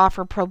they did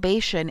offer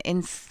probation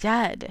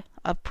instead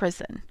of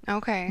prison.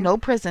 Okay. No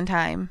prison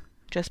time,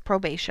 just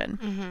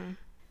probation.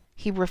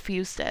 He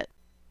refused it.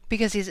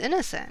 Because he's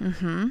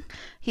innocent.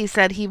 He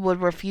said he would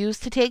refuse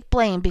to take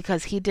blame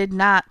because he did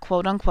not,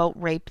 quote unquote,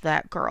 rape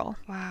that girl.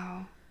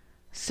 Wow.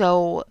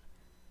 So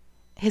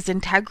his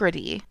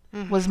integrity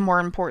was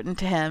more important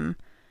to him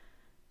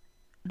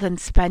than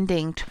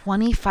spending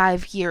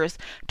 25 years.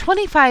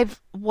 25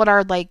 what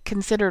are like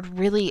considered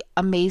really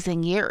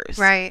amazing years.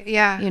 Right,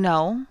 yeah. You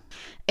know?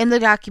 In the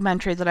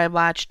documentary that I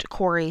watched,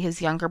 Corey,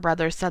 his younger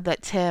brother, said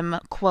that Tim,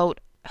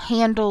 quote,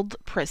 handled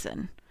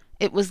prison.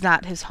 It was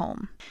not his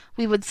home.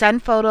 We would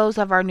send photos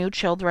of our new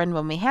children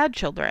when we had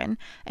children,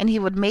 and he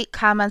would make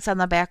comments on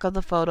the back of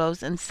the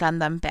photos and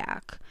send them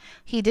back.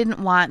 He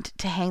didn't want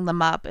to hang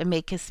them up and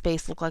make his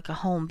space look like a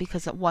home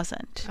because it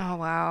wasn't. Oh,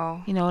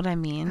 wow. You know what I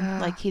mean?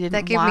 Like he didn't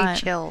That gave want... me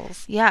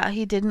chills. Yeah,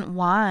 he didn't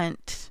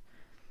want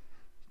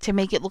to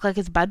make it look like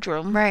his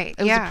bedroom. Right,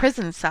 It was a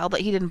prison cell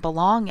that he didn't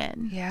belong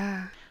in.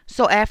 Yeah.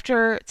 So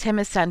after Tim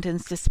is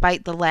sentenced,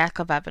 despite the lack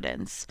of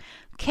evidence,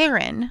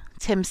 Karen,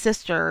 Tim's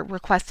sister,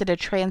 requested a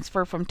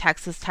transfer from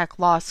Texas Tech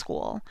Law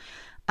School.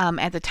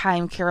 At the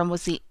time, Karen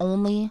was the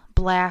only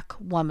black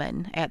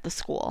woman at the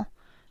school,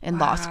 in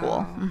law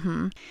school.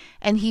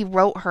 And he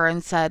wrote her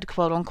and said,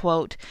 quote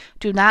unquote,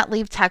 "Do not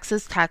leave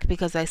Texas Tech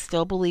because I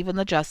still believe in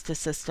the justice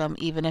system,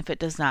 even if it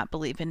does not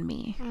believe in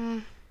me."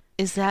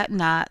 Is that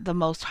not the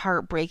most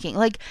heartbreaking?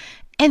 Like,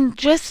 and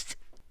just...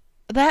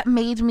 that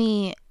made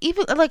me,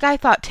 even, like, I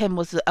thought Tim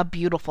was a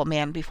beautiful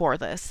man before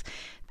this.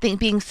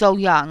 Being so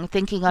young,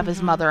 thinking of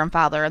his mother and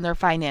father and their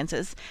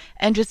finances.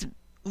 And just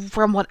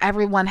from what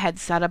everyone had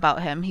said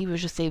about him, he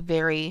was just a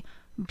very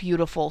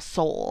beautiful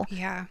soul.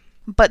 Yeah.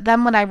 But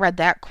then when I read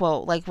that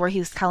quote, like, where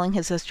he's telling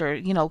his sister,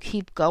 you know,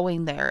 keep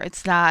going there.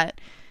 It's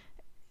not,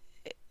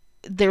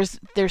 there's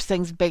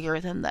things bigger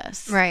than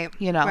this. Right.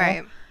 You know?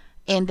 Right.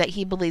 And that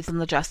he believes in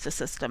the justice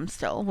system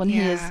still. When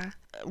he is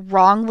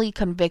wrongly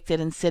convicted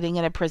and sitting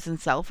in a prison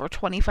cell for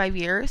 25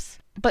 years,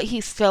 but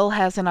he still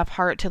has enough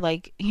heart to,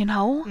 like, you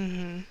know?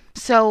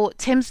 So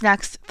Tim's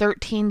next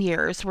 13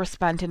 years were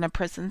spent in a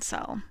prison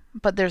cell,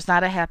 but there's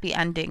not a happy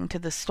ending to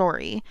the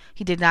story.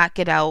 He did not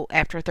get out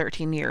after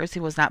 13 years. He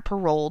was not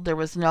paroled. There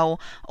was no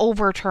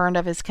overturn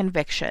of his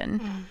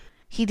conviction.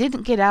 He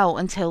didn't get out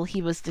until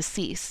he was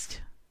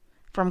deceased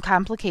from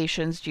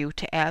complications due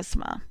to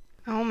asthma.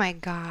 Oh my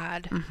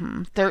God.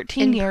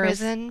 13 In years.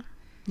 prison?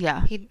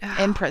 Yeah,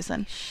 in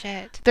prison.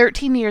 Shit.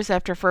 13 years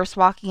after first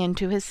walking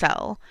into his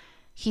cell,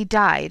 he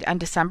died on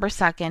December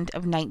 2nd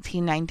of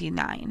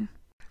 1999.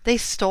 They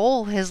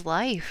stole his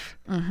life.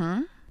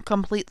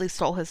 Completely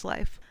stole his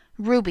life.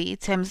 Ruby,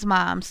 Tim's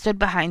mom, stood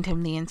behind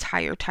him the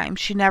entire time.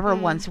 She never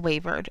once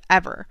wavered,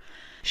 ever.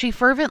 She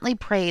fervently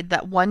prayed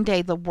that one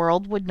day the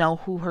world would know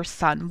who her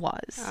son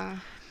was.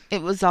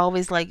 It was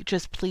always like,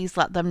 just please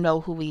let them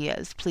know who he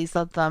is. Please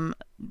let them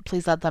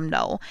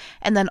know.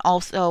 And then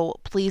also,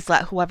 please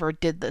let whoever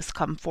did this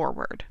come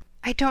forward.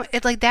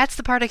 That's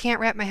the part I can't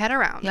wrap my head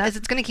around. Yep. Is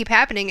it's going to keep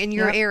happening in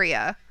your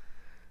area.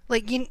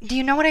 Like, do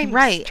you know what I'm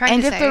trying to say?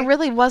 And if there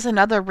really was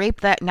another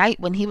rape that night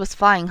when he was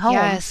flying home.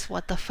 Yes,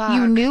 what the fuck?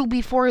 You knew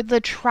before the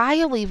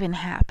trial even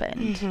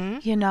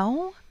happened. You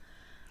know?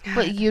 God.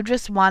 But you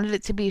just wanted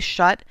it to be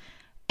shut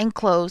and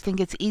closed. Think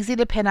it's easy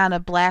to pin on a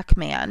black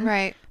man.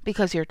 Right.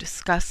 Because you're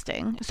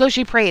disgusting. So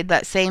she prayed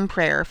that same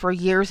prayer for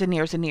years and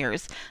years and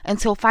years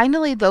until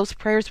finally those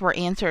prayers were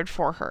answered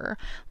for her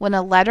when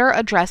a letter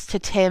addressed to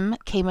Tim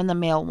came in the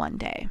mail one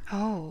day.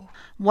 Oh.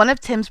 One of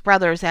Tim's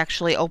brothers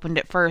actually opened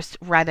it first,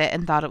 read it,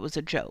 and thought it was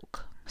a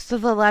joke. So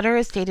the letter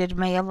is dated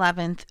May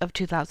 11th of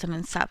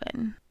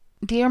 2007.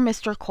 Dear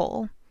Mr.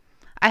 Cole,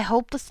 I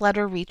hope this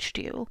letter reached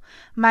you.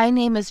 My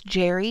name is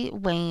Jerry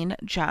Wayne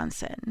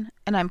Johnson,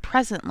 and I'm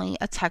presently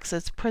a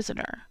Texas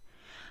prisoner.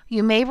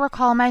 You may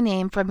recall my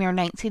name from your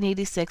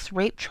 1986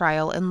 rape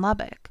trial in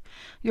Lubbock.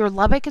 Your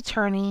Lubbock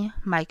attorney,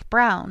 Mike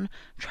Brown,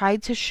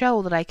 tried to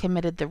show that I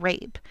committed the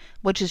rape,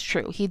 which is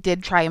true. He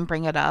did try and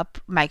bring it up,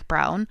 Mike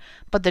Brown,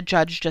 but the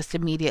judge just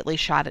immediately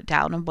shot it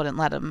down and wouldn't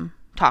let him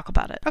talk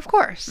about it. Of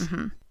course.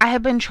 I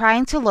have been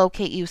trying to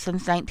locate you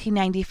since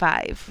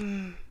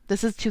 1995.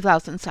 This is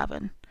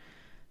 2007.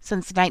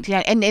 Since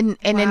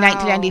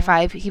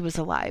 1995, he was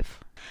alive.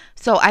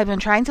 So I've been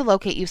trying to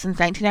locate you since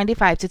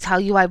 1995 to tell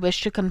you I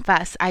wish to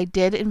confess I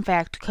did in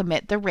fact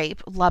commit the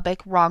rape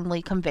Lubbock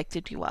wrongly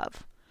convicted you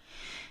of.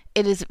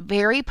 It is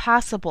very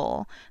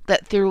possible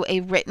that through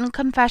a written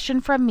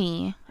confession from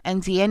me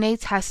and DNA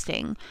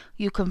testing,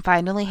 you can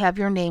finally have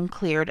your name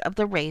cleared of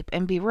the rape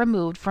and be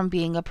removed from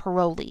being a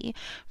parolee,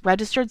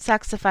 registered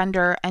sex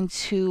offender, and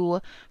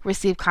to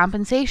receive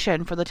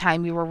compensation for the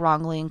time you were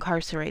wrongly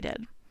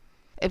incarcerated.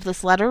 If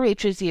this letter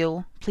reaches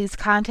you, please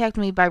contact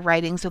me by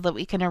writing so that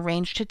we can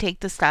arrange to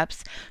take the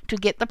steps to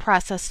get the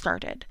process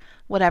started.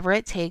 Whatever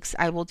it takes,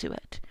 I will do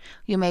it.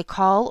 You may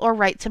call or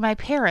write to my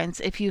parents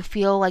if you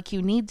feel like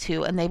you need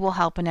to, and they will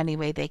help in any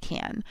way they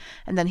can.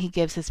 And then he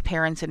gives his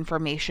parents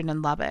information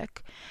in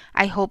Lubbock.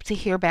 I hope to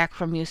hear back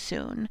from you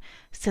soon.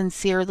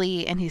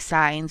 Sincerely, and he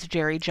signs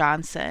Jerry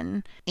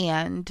Johnson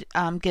and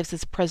gives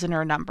his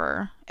prisoner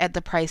number at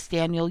the Price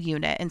Daniel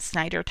unit in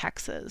Snyder,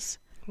 Texas.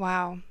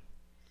 Wow.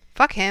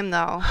 Fuck him,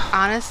 though.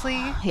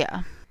 Honestly.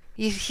 Yeah.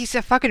 He's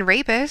a fucking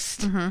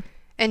rapist.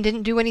 And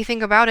didn't do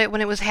anything about it when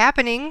it was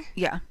happening.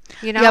 Yeah.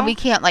 You know? Yeah, we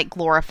can't,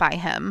 glorify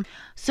him.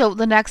 So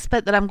the next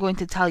bit that I'm going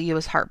to tell you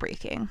is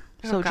heartbreaking.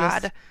 So oh,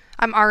 God. just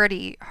I'm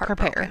already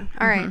heartbroken.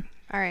 prepare.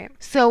 All right.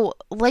 So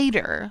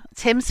later,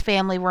 Tim's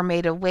family were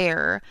made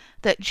aware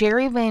that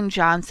Jerry Wayne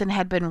Johnson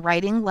had been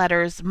writing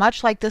letters,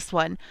 much like this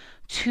one,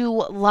 to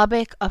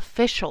Lubbock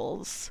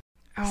officials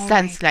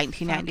since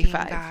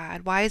 1995.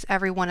 God, why is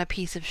everyone a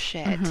piece of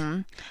shit?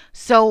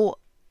 So,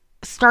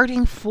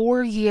 starting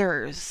 4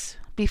 years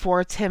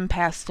before Tim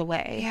passed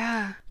away,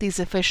 Yeah. these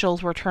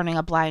officials were turning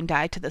a blind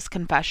eye to this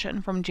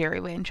confession from Jerry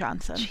Wayne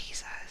Johnson.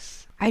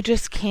 Jesus. I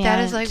just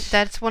can't.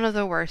 That's one of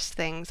the worst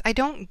things. I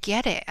don't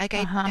get it. I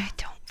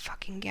don't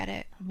fucking get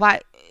it.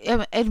 Why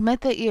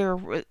admit that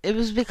it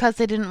was because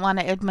they didn't want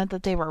to admit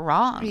that they were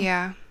wrong.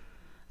 Yeah.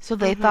 So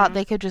they thought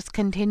they could just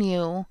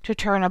continue to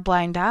turn a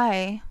blind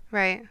eye.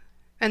 Right.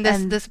 And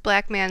this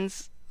black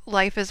man's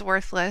life is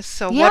worthless.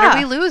 So what Yeah. are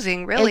we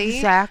losing, really?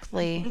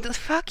 Exactly.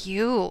 Fuck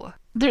you.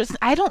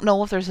 I don't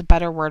know if there's a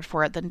better word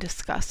for it than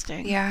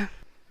disgusting. Yeah.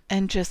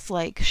 And just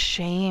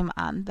shame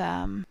on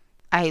them.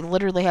 I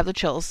literally have the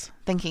chills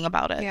thinking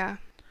about it. Yeah.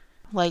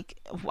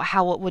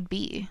 How it would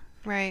be.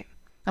 Right.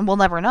 And we'll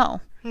never know.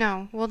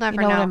 No, we'll never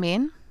know. You know what I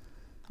mean?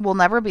 We'll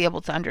never be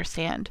able to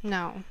understand.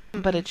 No.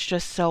 But it's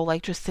just so,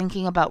 just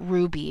thinking about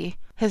Ruby,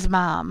 his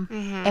mom,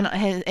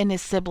 and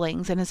his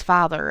siblings, and his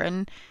father,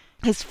 and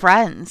his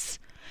friends.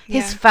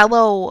 His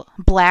fellow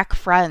black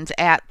friends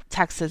at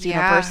Texas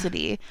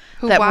University.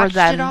 Who that watched were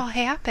then, it all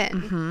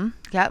happen.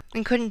 Yep.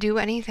 And couldn't do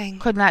anything.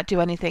 Could not do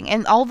anything.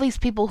 And all these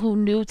people who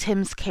knew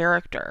Tim's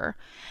character.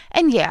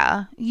 And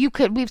yeah,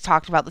 we've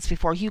talked about this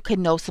before, you could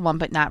know someone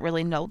but not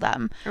really know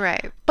them.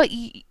 Right. But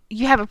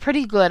you have a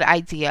pretty good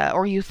idea,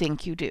 or you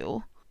think you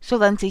do. So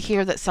then to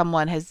hear that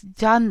someone has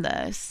done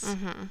this,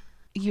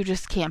 you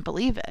just can't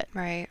believe it.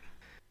 Right.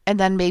 And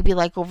then maybe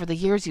over the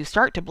years you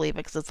start to believe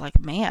it because it's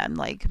man,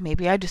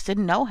 maybe I just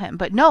didn't know him.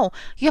 But no,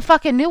 you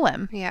fucking knew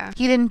him. Yeah.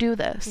 He didn't do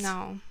this.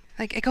 No.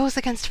 It goes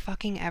against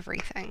fucking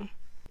everything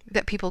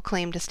that people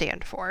claim to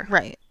stand for.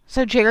 Right.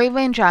 So Jerry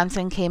Wayne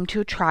Johnson came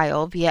to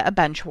trial via a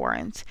bench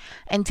warrant,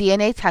 and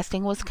DNA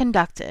testing was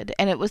conducted,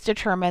 and it was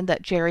determined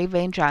that Jerry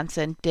Wayne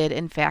Johnson did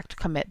in fact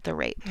commit the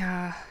rape.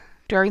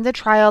 During the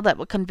trial that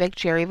would convict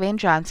Jerry Wayne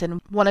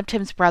Johnson, one of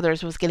Tim's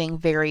brothers was getting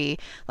very,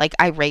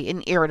 irate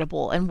and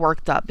irritable and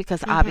worked up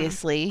because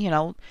obviously,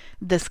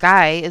 this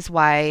guy is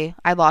why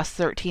I lost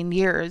 13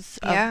 years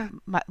of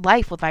my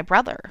life with my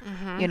brother,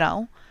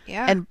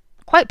 Yeah. And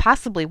quite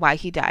possibly why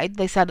he died.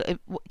 They said it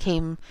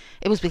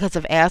was because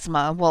of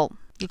asthma. Well,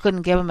 you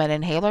couldn't give him an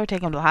inhaler,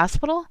 take him to the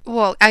hospital?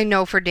 Well, I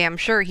know for damn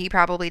sure he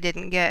probably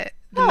didn't get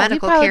the No, he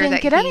medical probably care didn't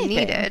that get he anything.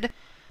 needed.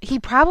 He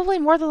probably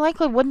more than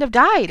likely wouldn't have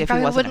died if he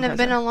Probably wasn't wouldn't in have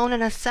been prison. alone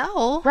in a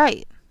cell.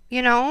 Right.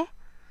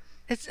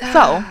 It's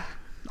So,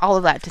 all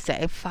of that to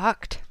say,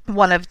 fucked.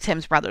 one of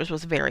Tim's brothers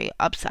was very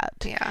upset.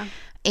 Yeah.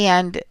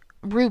 And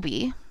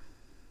Ruby,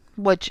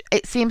 which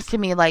it seems to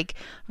me like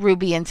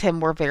Ruby and Tim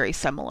were very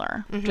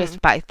similar,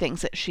 just by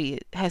things that she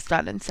has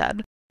done and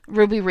said.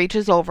 Ruby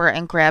reaches over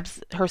and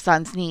grabs her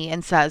son's knee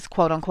and says,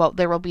 quote unquote,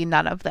 "There will be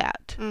none of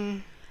that."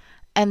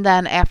 And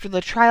then after the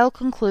trial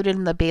concluded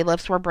and the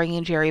bailiffs were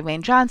bringing Jerry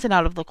Wayne Johnson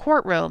out of the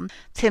courtroom,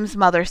 Tim's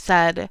mother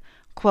said,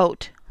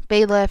 quote,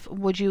 "Bailiff,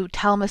 would you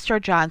tell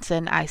Mr.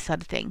 Johnson I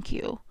said thank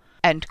you?"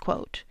 End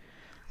quote.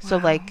 So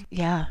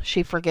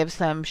she forgives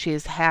him. She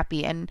is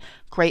happy and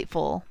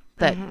grateful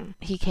that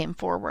he came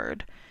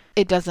forward.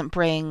 It doesn't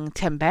bring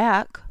Tim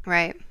back.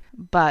 Right.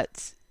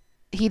 But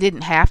he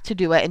didn't have to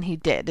do it, and he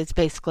did. It's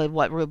basically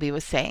what Ruby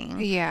was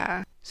saying.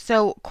 Yeah.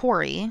 So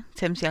Corey,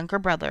 Tim's younger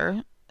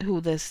brother, who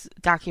this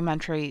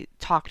documentary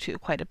talked to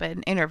quite a bit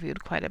and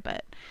interviewed quite a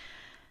bit,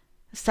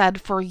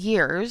 said for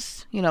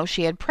years,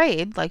 she had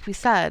prayed, like we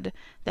said,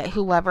 that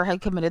whoever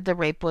had committed the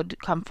rape would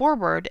come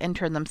forward and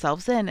turn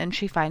themselves in, and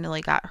she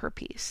finally got her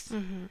peace.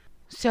 Mm-hmm.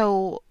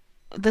 So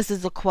this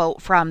is a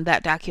quote from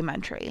that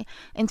documentary.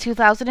 In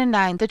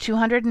 2009, the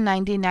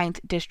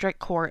 299th District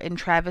Court in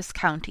Travis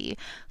County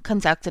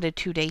conducted a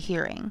 2-day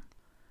hearing.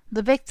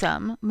 The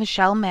victim,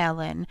 Michelle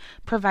Mallon,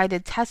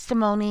 provided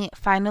testimony,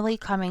 finally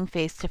coming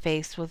face to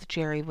face with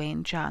Jerry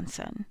Wayne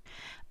Johnson.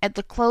 At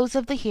the close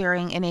of the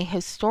hearing, in a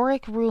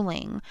historic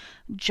ruling,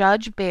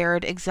 Judge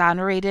Baird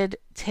exonerated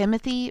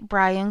Timothy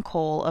Brian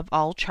Cole of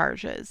all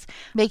charges,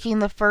 making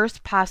the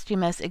first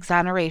posthumous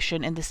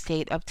exoneration in the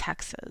state of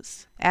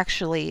Texas.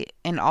 Actually,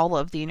 in all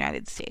of the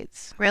United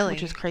States. Really?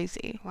 Which is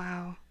crazy.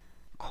 Wow.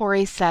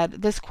 Corey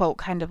said, this quote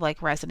kind of like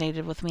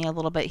resonated with me a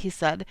little bit. He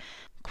said,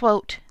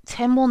 quote,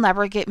 "Tim will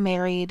never get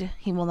married.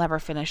 He will never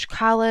finish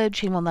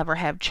college. He will never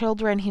have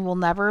children. He will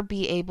never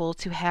be able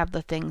to have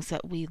the things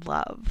that we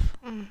love."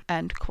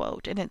 End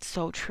quote. And it's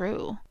so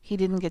true. He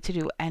didn't get to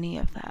do any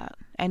of that.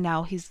 And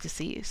now he's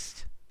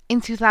deceased.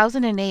 In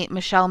 2008,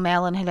 Michelle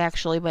Mallon had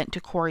actually went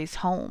to Corey's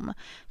home.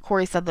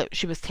 Corey said that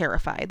she was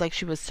terrified. Like,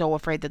 she was so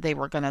afraid that they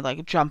were going to,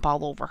 like, jump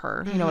all over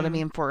her. You know what I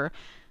mean? For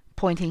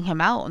pointing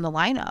him out in the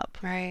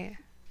lineup. Right.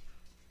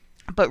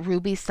 But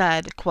Ruby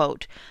said,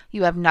 quote,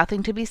 "You have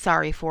nothing to be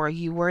sorry for.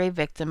 You were a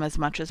victim as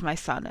much as my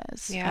son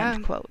is." Yeah.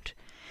 End quote.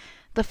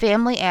 The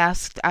family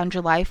asked on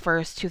July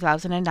 1st,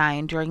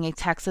 2009, during a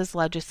Texas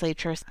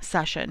legislature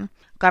session,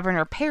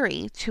 Governor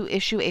Perry to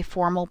issue a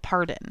formal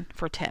pardon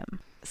for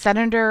Tim.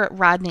 Senator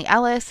Rodney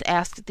Ellis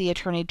asked the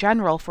Attorney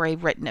General for a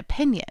written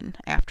opinion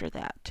after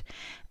that.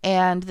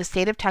 And the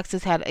state of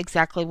Texas had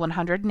exactly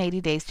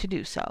 180 days to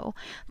do so.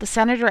 The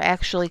senator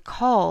actually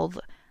called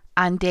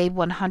on day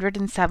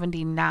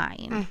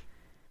 179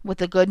 with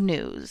the good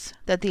news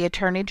that the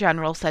Attorney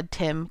General said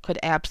Tim could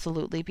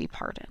absolutely be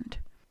pardoned.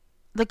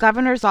 The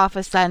governor's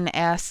office then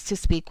asked to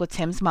speak with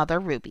Tim's mother,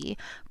 Ruby.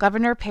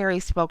 Governor Perry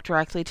spoke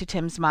directly to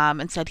Tim's mom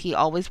and said he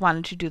always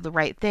wanted to do the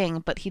right thing,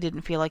 but he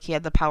didn't feel like he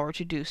had the power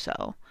to do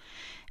so.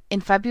 In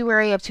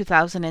February of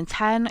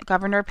 2010,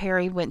 Governor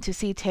Perry went to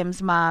see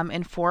Tim's mom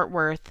in Fort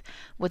Worth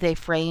with a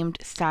framed,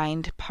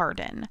 signed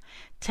pardon.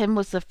 Tim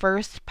was the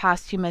first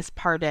posthumous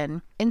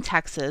pardon in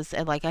Texas,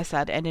 and like I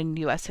said, and in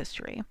U.S.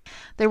 history.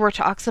 There were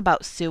talks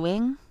about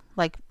suing,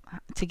 like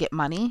to get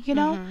money,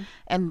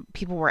 and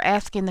people were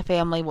asking the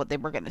family what they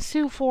were going to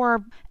sue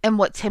for and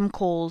what Tim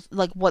Cole's,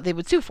 like what they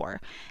would sue for.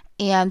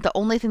 And the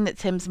only thing that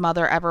Tim's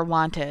mother ever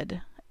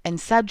wanted and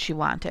said she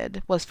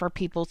wanted was for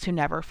people to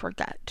never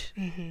forget.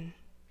 I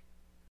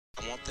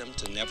want them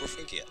to never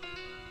forget.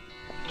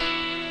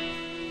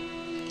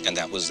 And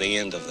that was the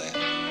end of that.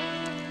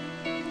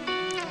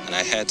 And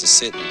I had to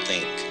sit and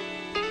think,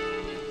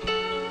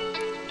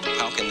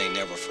 how can they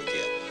never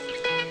forget?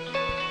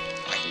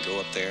 I can go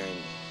up there and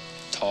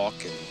talk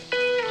and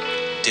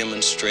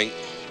demonstrate.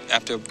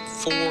 After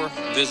 4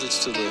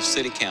 visits to the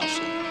city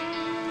council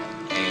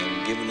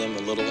and giving them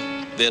a little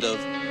bit of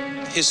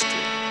history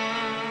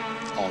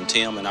on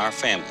Tim and our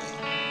family,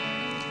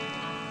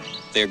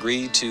 they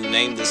agreed to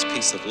name this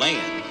piece of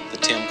land the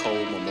Tim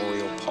Cole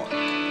Memorial Park.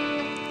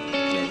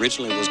 And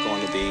originally it was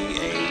going to be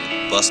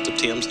a bust of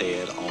Tim's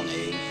head on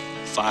a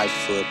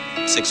 5-foot,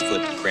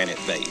 6-foot granite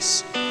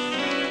base.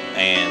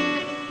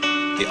 And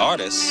the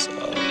artist,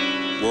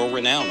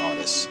 world-renowned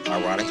artist,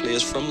 ironically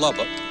is from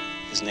Lubbock.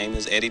 His name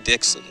is Eddie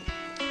Dixon.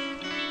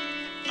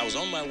 I was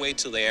on my way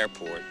to the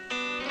airport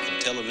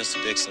and telling Mr.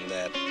 Dixon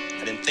that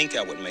I didn't think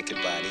I would make it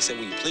by. And he said,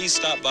 "Will you please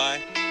stop by?"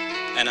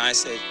 And I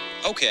said,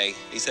 "Okay."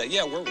 He said,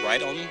 "Yeah, we're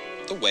right on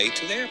the way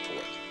to the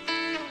airport."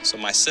 So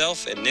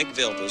myself and Nick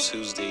Vilbus,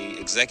 who's the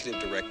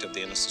executive director of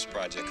the Innocence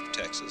Project of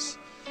Texas,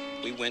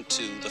 we went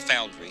to the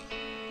foundry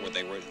where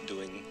they were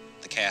doing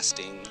the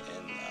casting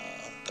and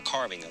the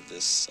carving of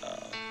this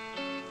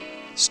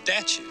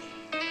statue.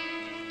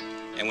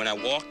 And when I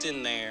walked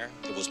in there,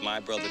 it was my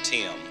brother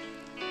Tim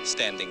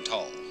standing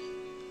tall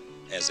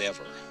as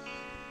ever.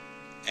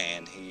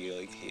 And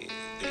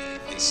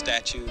the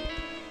statue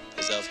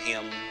is of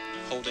him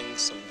holding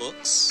some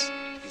books.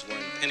 He's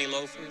wearing penny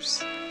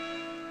loafers.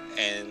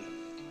 And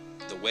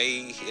the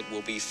way it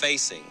will be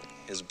facing,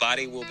 his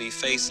body will be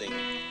facing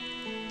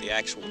the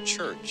actual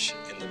church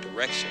in the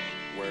direction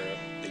where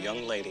the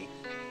young lady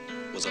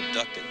was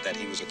abducted that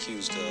he was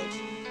accused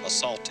of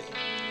assaulting.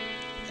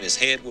 And his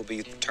head will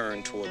be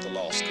turned toward the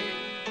law school,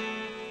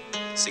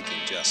 seeking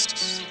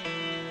justice.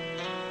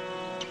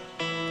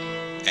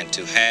 And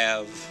to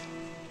have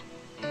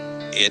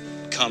it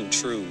come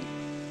true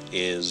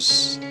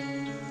is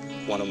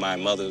one of my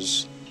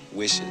mother's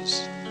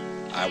wishes.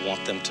 I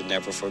want them to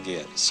never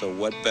forget. So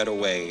what better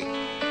way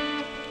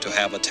to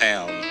have a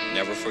town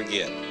never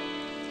forget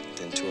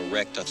than to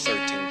erect a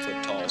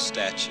 13-foot tall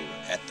statue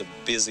at the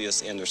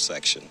busiest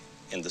intersection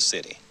in the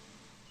city.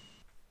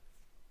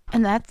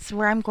 And that's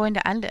where I'm going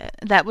to end it.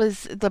 That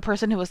was, the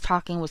person who was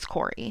talking was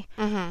Corey,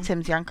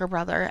 Tim's younger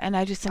brother. And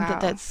I just think that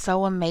that's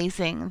so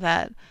amazing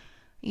that,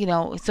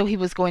 so he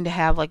was going to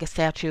have like a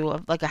statue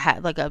of like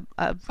a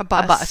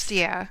bust.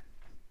 Yeah.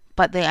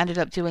 but they ended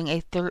up doing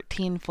a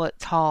 13-foot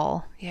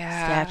tall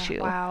Yeah.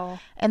 statue. Wow.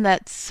 And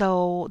that's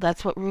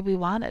what Ruby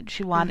wanted.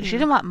 She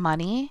didn't want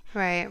money.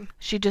 Right.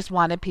 She just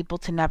wanted people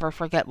to never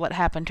forget what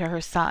happened to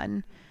her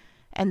son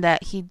and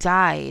that he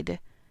died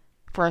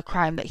for a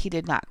crime that he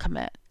did not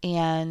commit.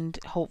 And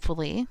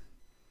hopefully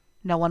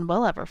no one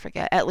will ever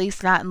forget, at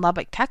least not in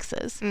Lubbock,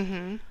 Texas.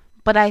 Mm-hmm.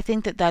 But I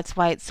think that that's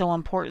why it's so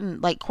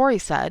important. Like Corey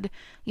said,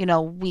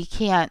 we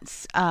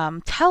can't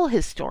tell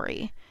his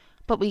story,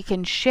 but we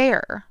can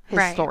share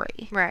his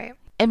story. Right.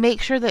 And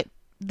make sure that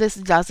this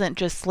doesn't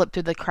just slip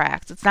through the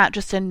cracks. It's not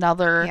just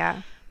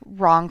another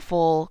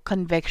wrongful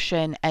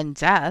conviction and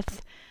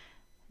death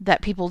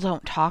that people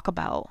don't talk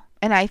about.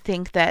 And I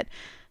think that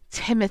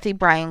Timothy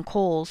Brian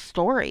Cole's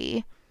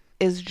story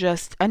is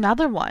just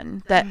another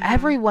one that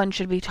everyone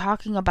should be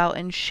talking about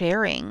and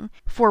sharing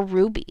for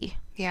Ruby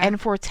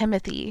and for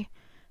Timothy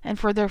and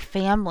for their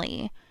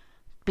family,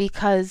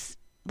 because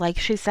like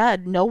she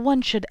said, no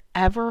one should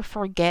ever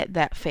forget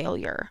that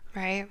failure.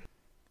 Right.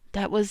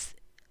 That was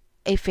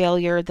a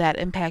failure that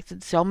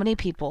impacted so many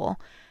people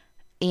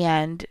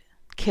and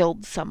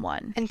killed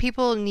someone. And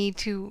people need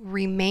to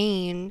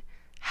remain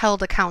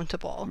held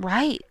accountable.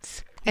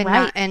 Right.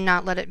 And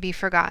not let it be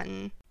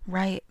forgotten.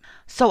 Right.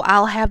 So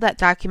I'll have that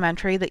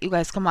documentary that you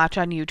guys can watch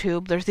on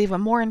YouTube. There's even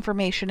more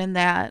information in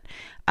that.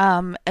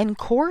 And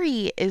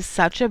Corey is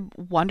such a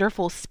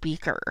wonderful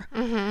speaker.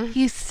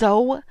 He's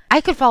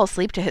I could fall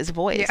asleep to his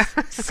voice.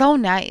 Yeah. So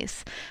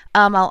nice.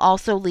 I'll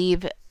also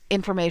leave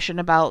information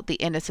about the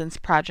Innocence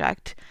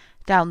Project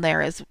down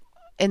there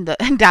in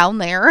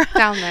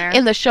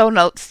the show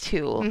notes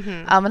too.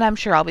 And I'm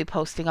sure I'll be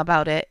posting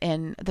about it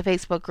in the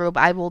Facebook group.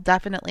 I will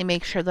definitely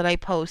make sure that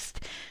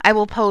I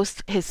will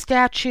post his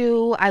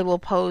statue. I will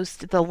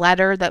post the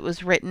letter that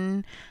was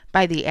written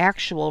by the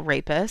actual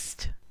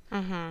rapist.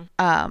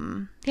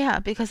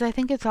 Because I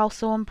think it's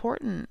also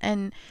important.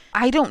 And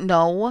I don't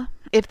know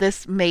if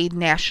this made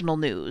national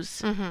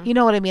news. You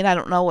know what I mean? I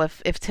don't know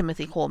if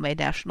Timothy Cole made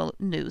national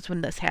news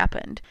when this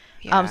happened.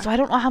 So I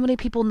don't know how many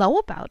people know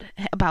about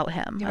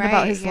him and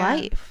about his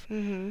life.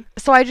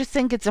 So I just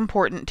think it's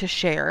important to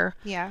share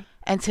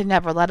and to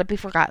never let it be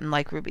forgotten,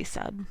 like Ruby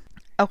said.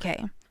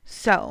 Okay,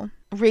 so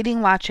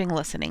reading, watching,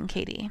 listening,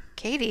 Katie.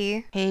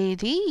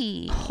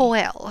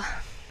 Well,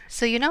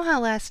 so you know how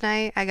last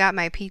night I got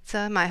my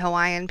pizza, my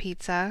Hawaiian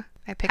pizza?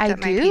 I picked up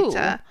my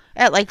pizza.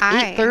 At like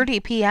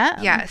 8:30 p.m.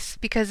 Yes,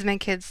 because my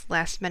kids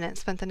last minute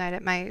spent the night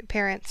at my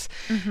parents'.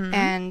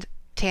 And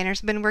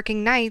Tanner's been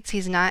working nights.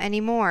 He's not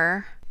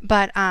anymore.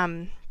 But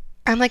I'm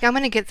like, I'm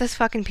going to get this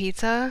fucking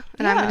pizza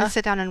and I'm going to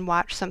sit down and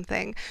watch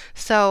something.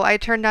 So I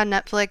turned on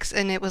Netflix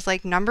and it was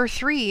like number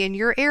 3 in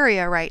your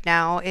area right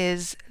now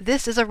is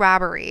This Is a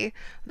Robbery,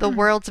 the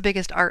world's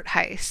biggest art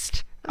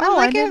heist. I'm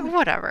like,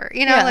 whatever.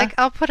 Like,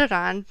 I'll put it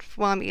on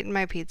while I'm eating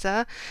my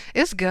pizza.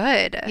 It was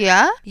good.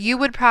 Yeah? You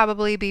would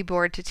probably be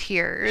bored to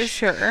tears.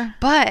 Sure.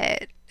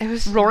 But it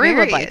was Rory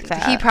would like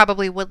that. He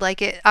probably would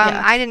like it.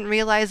 I didn't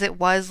realize it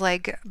was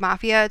like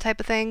mafia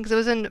type of thing because it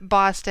was in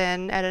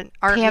Boston at an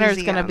art Tanner's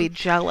museum. going to be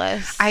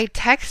jealous. I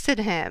texted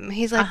him.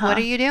 He's like, what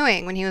are you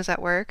doing when he was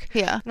at work?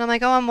 Yeah. And I'm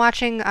like, I'm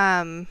watching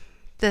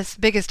this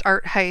biggest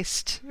art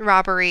heist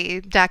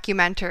robbery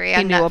documentary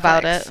on Netflix. He knew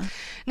about it.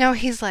 No,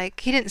 he's like,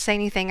 he didn't say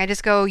anything. I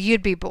just go,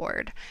 you'd be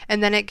bored.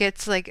 And then it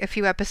gets like a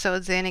few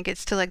episodes in, it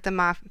gets to like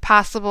the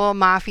possible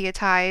mafia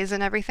ties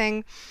and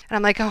everything. And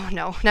I'm like, oh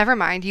no, never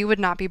mind. You would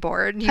not be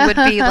bored. You would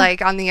be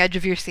like on the edge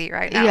of your seat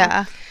right now.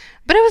 Yeah.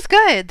 But it was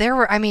good. There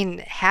were,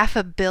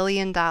 $500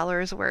 million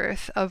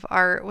worth of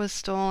art was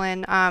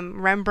stolen.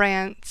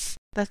 Rembrandt's.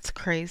 That's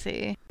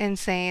crazy.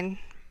 Insane.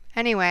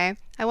 Anyway,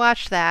 I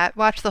watched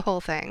the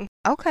whole thing.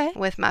 Okay.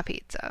 With my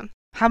pizza.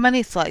 How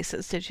many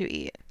slices did you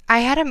eat? I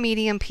had a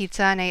medium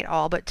pizza and ate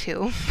all but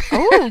 2.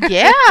 Oh,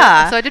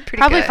 yeah. So I did pretty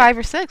Probably good. 5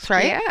 or 6,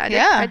 right?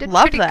 Yeah, I did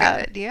Love pretty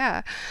that. good.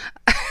 Yeah.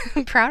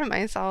 I'm proud of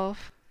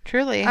myself.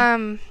 Truly.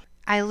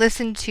 I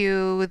listened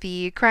to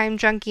the Crime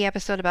Junkie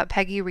episode about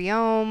Peggy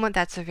Riome.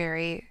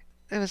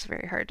 It was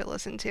very hard to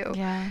listen to.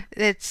 Yeah.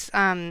 It's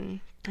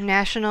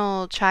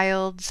National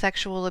Child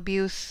Sexual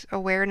Abuse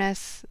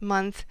Awareness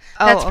Month.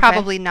 That's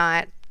probably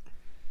not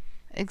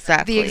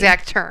exactly the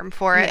exact term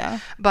for it. Yeah.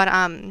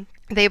 But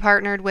they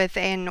partnered with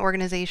an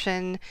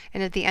organization,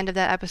 and at the end of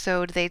that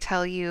episode, they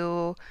tell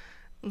you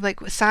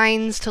like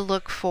signs to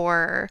look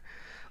for,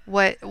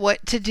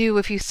 what to do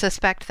if you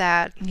suspect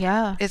that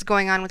is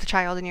going on with a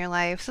child in your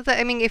life. So that,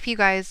 if you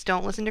guys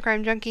don't listen to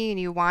Crime Junkie and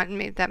you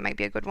want, that might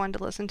be a good one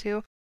to listen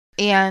to.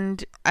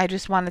 And I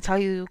just want to tell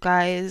you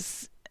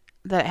guys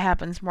that it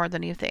happens more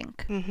than you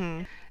think.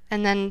 And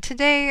then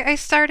today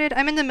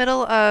I'm in the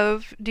middle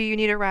of Do You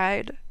Need a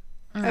Ride?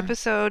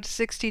 Episode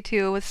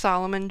 62 with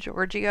Solomon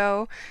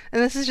Giorgio. And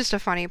this is just a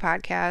funny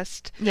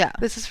podcast. Yeah.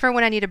 This is for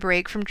when I need a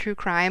break from true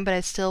crime, but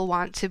I still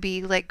want to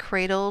be like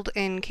cradled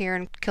in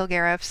Karen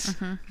Kilgariff's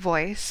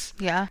voice.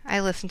 Yeah. I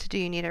listen to Do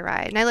You Need a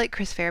Ride? And I like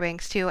Chris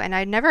Fairbanks too. And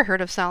I'd never heard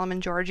of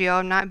Solomon Giorgio.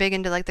 I'm not big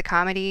into like the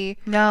comedy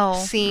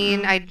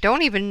scene. I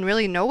don't even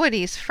really know what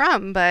he's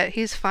from, but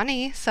he's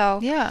funny. So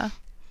yeah.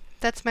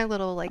 That's my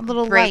little, like,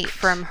 little break light.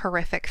 from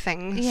horrific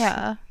things.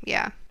 Yeah.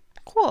 Yeah.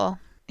 Cool.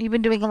 You've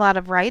been doing a lot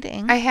of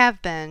writing. I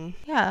have been.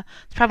 Yeah.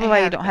 It's probably I why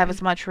you have don't have been.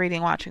 as much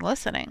reading, watching,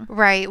 listening.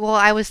 Right. Well,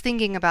 I was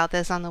thinking about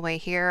this on the way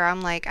here.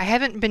 I'm like, I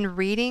haven't been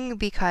reading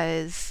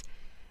because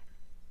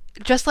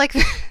just like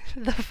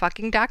the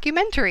fucking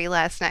documentary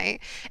last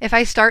night. If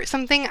I start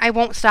something, I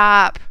won't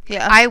stop.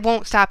 Yeah. I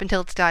won't stop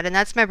until it's done. And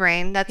that's my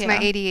brain. That's my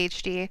Yeah.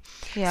 ADHD.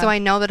 Yeah. So I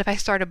know that if I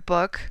start a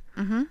book,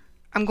 Mm-hmm.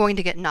 I'm going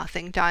to get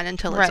nothing done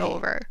until Right. it's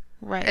over.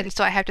 Right. And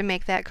so I have to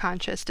make that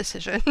conscious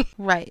decision.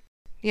 Right.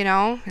 You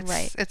know? It's,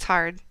 Right. It's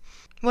hard.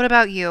 What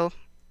about you?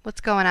 What's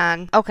going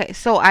on? Okay,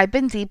 so I've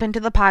been deep into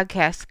the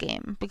podcast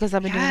game because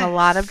I've been doing a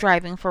lot of Yes.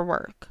 driving for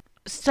work.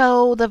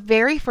 So the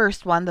very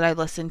first one that I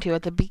listened to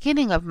at the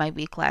beginning of my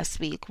week last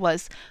week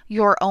was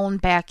Your Own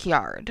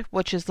Backyard,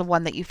 which is the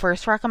one that you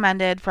first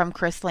recommended from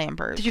Chris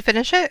Lambert. Did you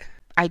finish it?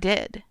 I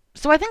did.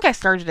 So I think I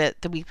started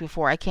it the week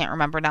before. I can't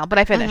remember now, but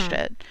I finished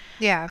it.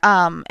 Yeah.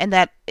 And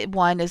that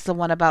one is the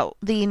one about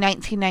the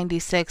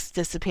 1996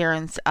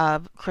 disappearance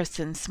of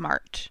Kristen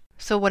Smart.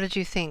 So what did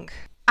you think?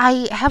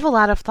 I have a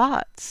lot of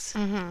thoughts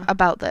Mm-hmm.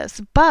 about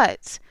this,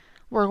 but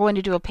we're going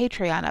to do a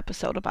Patreon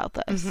episode about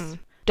this. Mhm.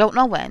 Don't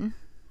know when.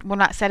 We're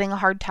not setting a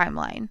hard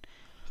timeline.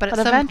 But at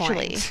But some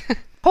eventually. point.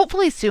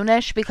 Hopefully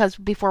soonish, because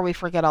before we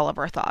forget all of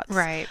our thoughts.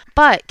 Right.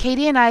 But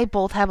Katie and I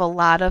both have a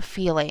lot of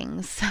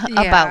feelings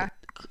about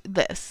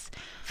this.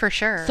 For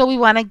sure. So we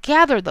want to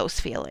gather those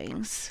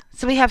feelings.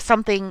 So we have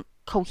something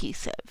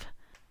cohesive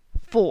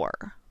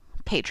for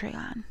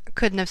Patreon.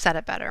 Couldn't have said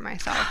it better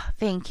myself.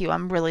 Thank you.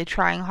 I'm really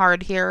trying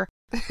hard here.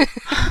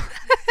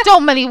 So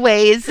many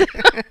ways.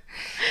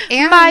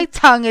 And My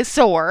tongue is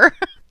sore.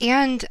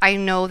 and I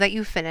know that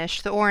you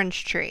finished the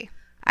orange tree.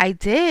 I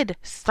did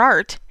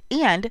start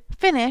and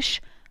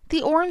finish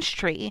the orange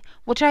tree,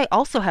 which I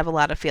also have a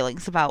lot of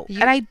feelings about.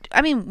 You- And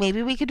I mean,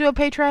 maybe we could do a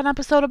Patreon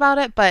episode about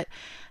it, but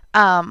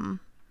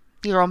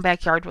Your Own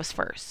Backyard was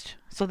first,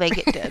 so they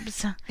get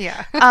dibs.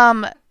 Yeah.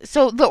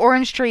 So the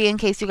orange tree, in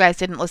case you guys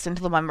didn't listen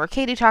to the one where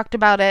Katie talked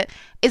about it,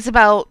 is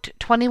about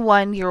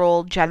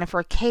 21-year-old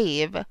Jennifer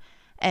Cave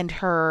and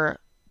her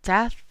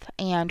death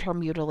and her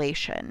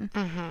mutilation,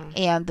 Mm-hmm.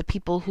 and the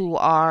people who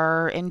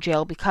are in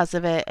jail because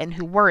of it and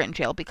who were in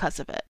jail because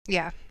of it.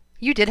 Yeah.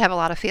 You did have a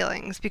lot of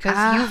feelings because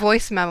Ah. you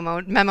voice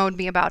memoed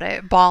me about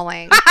it,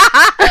 bawling.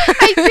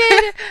 I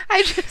did.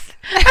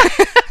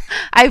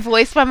 I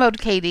voiced my mode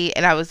Katie,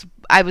 and I was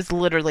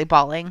literally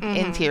bawling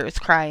in tears,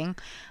 crying.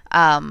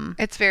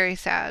 It's very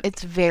sad.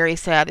 It's very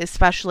sad,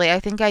 especially I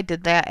think I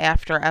did that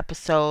after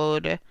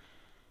episode,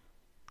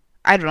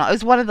 I don't know, it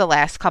was one of the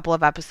last couple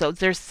of episodes.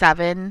 There's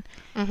 7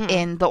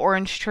 in the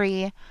Orange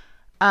Tree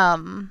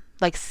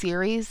like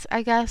series,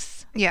 I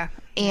guess. Yeah.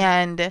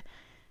 And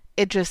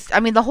it just, I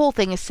mean, the whole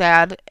thing is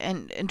sad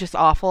and just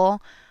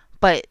awful,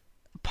 but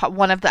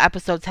one of the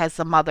episodes has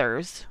the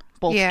mothers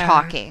both Yeah.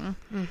 talking,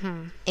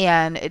 Mm-hmm.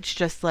 and it's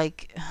just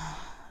like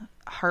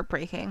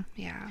heartbreaking.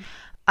 Yeah.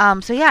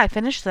 So yeah, I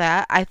finished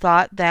that. I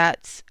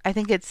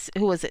think it's,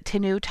 who was it?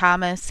 Tinu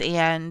Thomas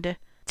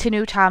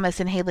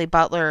and Haley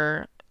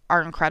Butler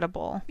are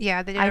incredible.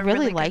 Yeah, they did I a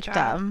really good liked job.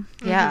 them.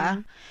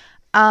 Yeah.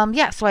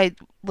 Yeah, so I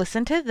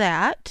listened to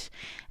that,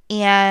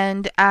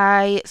 and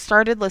I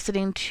started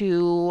listening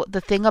to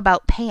The Thing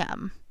About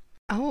Pam.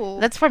 Oh.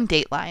 That's from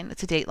Dateline.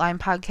 It's a Dateline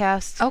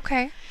podcast.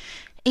 okay.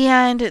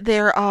 And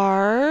there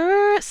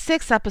are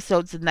 6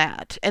 episodes in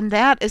that. And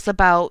that is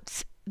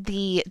about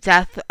the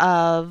death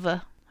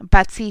of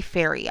Betsy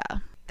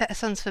Faria. That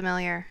sounds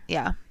familiar.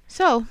 Yeah.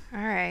 So All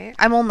right.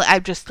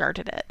 I've just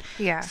started it.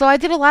 Yeah. So I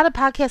did a lot of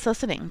podcast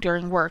listening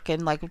during work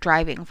and like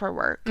driving for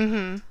work.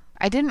 Mm-hmm.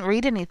 I didn't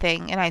read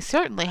anything, and I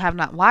certainly have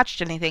not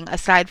watched anything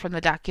aside from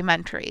the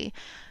documentary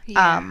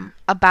Yeah.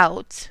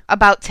 about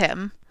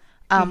Tim,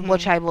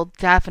 which I will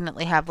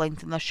definitely have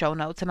linked in the show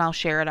notes, and I'll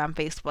share it on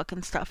Facebook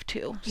and stuff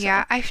too. So.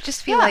 Yeah, I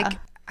just feel Yeah. like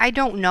I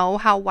don't know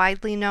how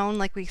widely known,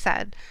 like we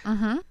said,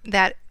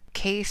 that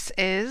case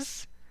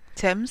is.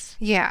 Tim's?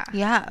 Yeah.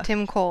 Yeah.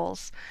 Tim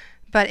Coles.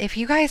 But if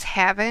you guys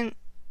haven't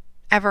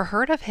ever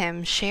heard of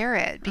him, share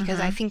it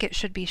because I think it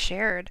should be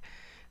shared.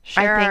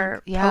 Share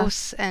our yeah.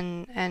 posts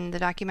and the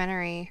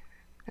documentary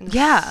and the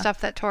Yeah. stuff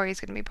that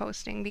Tori's going to be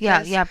posting Yeah,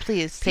 because yeah,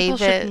 please people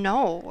save it. should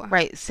know.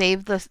 Right,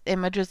 save the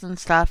images and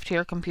stuff to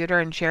your computer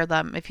and share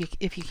them if you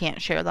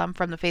can't share them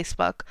from the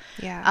Facebook.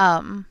 Yeah.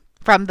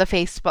 From the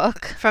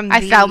Facebook. From I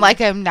the- sound like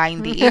I'm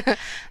 90.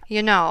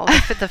 You know,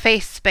 the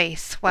Face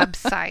Space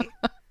website.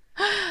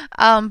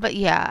 But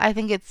yeah, I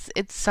think it's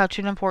such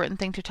an important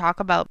thing to talk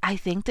about. I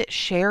think that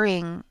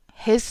sharing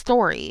his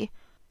story,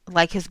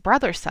 like his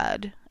brother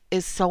said,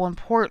 is so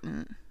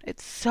important.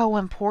 It's so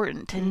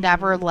important to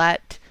never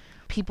let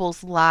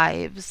people's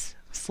lives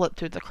slip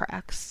through the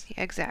cracks.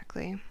 Yeah,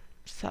 exactly.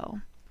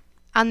 So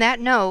On that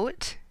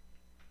note,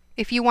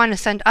 if you want to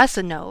send us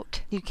a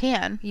note, you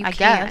can, you I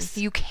can. guess.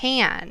 You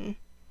can.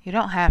 You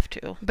don't have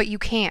to. But you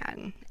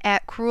can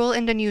at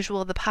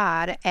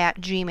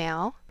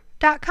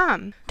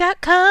cruelandunusualthepod@gmail.com.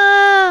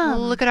 .com.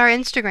 Look at our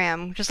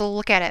Instagram. Just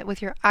look at it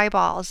with your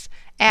eyeballs.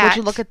 Would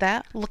you look at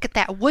that? Look at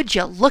that. Would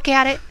you look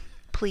at it?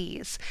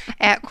 please,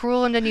 at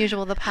Cruel and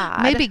Unusual the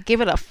Pod. Maybe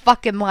give it a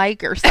fucking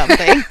like or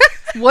something.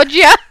 Would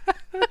ya?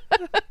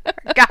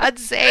 For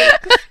God's sake.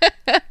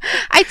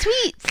 I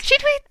tweet. She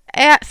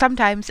tweets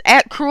sometimes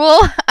at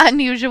Cruel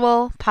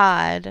Unusual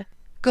Pod.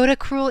 Go to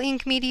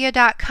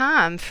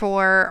cruelinkmedia.com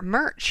for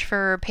merch,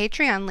 for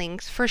Patreon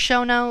links, for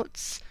show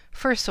notes,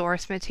 for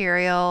source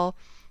material,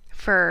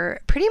 for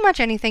pretty much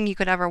anything you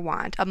could ever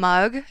want. A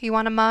mug? You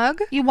want a mug?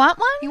 You want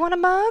one? You want a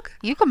mug?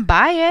 You can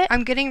buy it.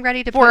 I'm getting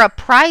ready to for a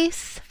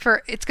price.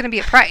 It's going to be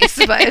a price,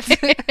 but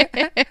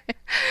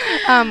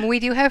we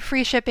do have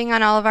free shipping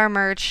on all of our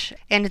merch,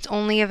 and it's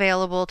only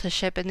available to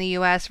ship in the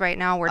U.S. right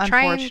now. We're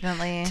trying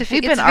Unfortunately. to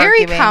We've been it's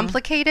very arguing.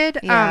 complicated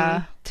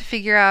Yeah. to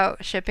figure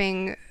out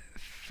shipping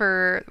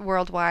for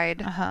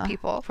worldwide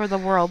people. For the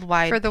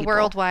worldwide For the people.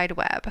 World Wide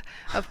Web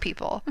of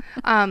people.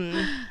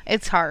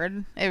 It's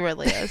hard. It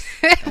really is.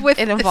 With,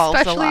 It involves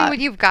a especially lot. when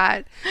you've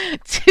got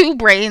 2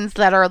 brains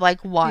that are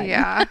like one.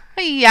 yeah,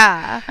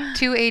 Yeah.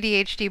 2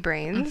 ADHD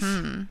brains.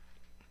 Mm-hmm.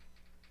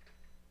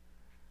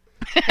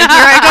 And here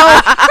I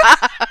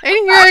go. And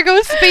here I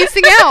go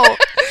spacing out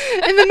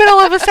in the middle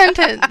of a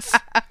sentence.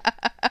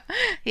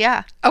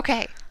 Yeah.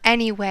 Okay.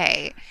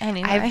 Anyway,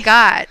 Anyway. I've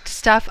got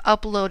stuff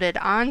uploaded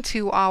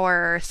onto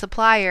our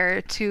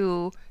supplier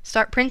to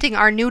start printing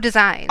our new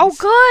designs. Oh,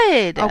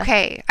 good.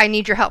 Okay, I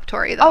need your help,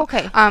 Tori. Though.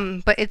 Okay.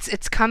 But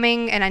it's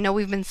coming, and I know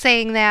we've been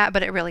saying that,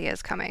 but it really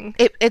is coming.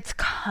 It's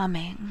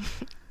coming.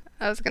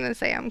 I was gonna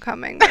say I'm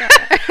coming.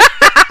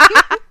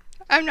 But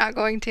I'm not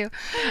going to.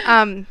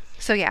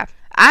 So yeah.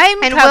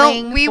 I'm And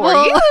coming we for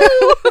will you.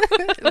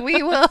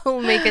 we will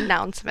make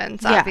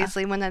announcements, Yeah.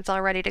 obviously, when that's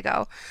all ready to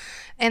go.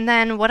 And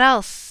then what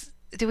else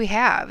do we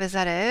have? Is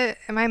that it?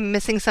 Am I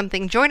missing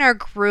something? Join our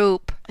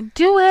group.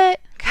 Do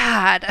it.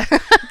 God.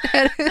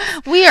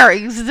 We are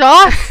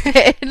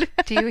exhausted.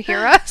 Do you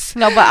hear us?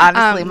 No, but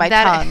honestly, my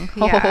tongue.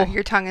 Yeah, Oh.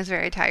 your tongue is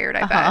very tired,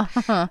 I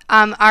Uh-huh.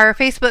 bet. Our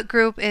Facebook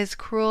group is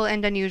Cruel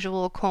and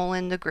Unusual :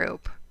 the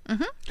group.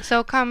 Mm-hmm.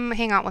 So come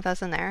hang out with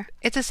us in there.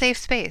 It's a safe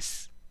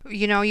space.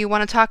 You know, you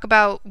want to talk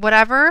about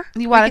whatever.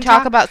 You want to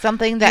talk about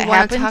something that You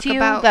wanna happened talk to you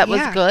about- that was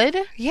yeah. good?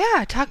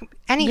 Yeah, talk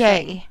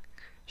anything. Yay.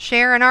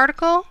 Share an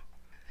article.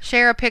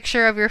 Share a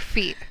picture of your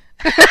feet.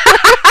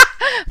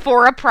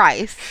 For a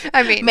price.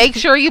 I mean, Make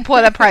sure you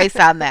put a price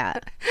on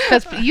that.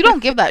 Because you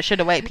don't give that shit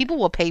away. People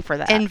will pay for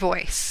that.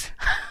 invoice.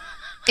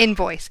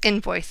 Invoice.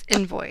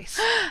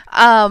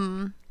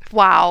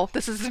 Wow.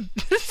 This is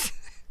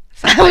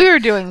We were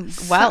doing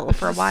well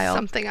for a while.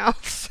 Something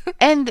else.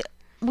 And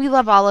we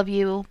love all of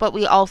you, but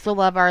we also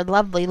love our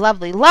lovely,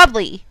 lovely,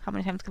 lovely. How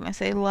many times can I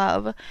say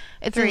love?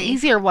 It's 3. an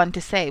easier one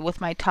to say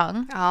with my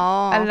tongue. Oh,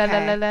 La, la,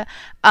 okay. la,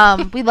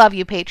 la. We love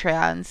you,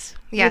 Patreons.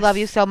 Yes. We love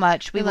you so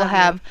much. We will love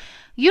have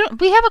you.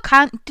 We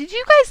have Did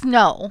you guys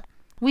know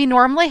we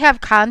normally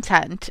have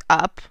content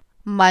up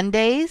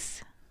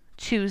Mondays,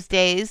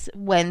 Tuesdays,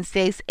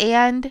 Wednesdays,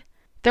 and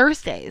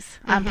Thursdays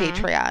on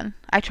Patreon?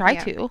 I try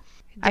Yeah. to.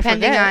 I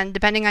forget.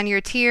 Depending on your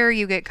tier,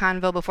 you get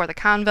convo before the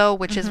convo,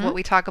 which is what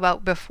we talk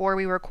about before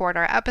we record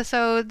our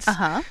episodes,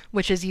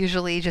 which is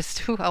usually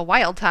just a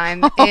wild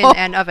time in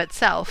and of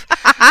itself.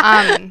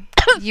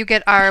 You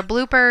get our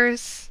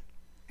bloopers.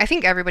 I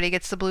think everybody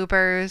gets the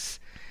bloopers.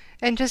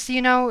 And just,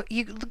 you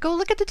go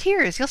look at the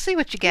tiers. You'll see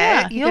what you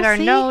get. Yeah, You you'll get our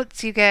see.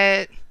 notes. You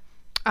get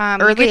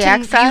Early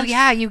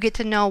access. You get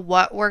to know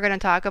what we're going to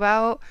talk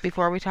about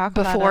Before we talk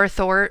before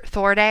about it.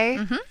 Thor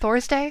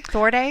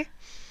Day.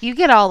 You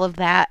get all of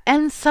that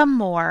and some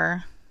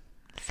more.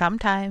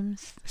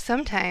 Sometimes.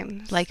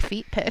 Sometimes. Like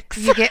feet pics.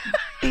 You get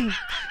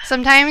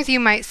sometimes you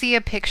might see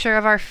a picture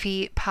of our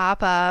feet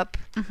pop up.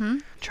 Mm-hmm.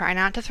 Try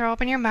not to throw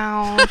up in your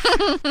mouth.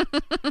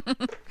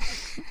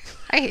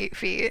 I hate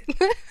feet.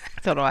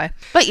 So do I.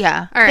 But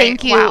yeah. All right,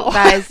 Thank you, wow.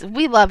 guys.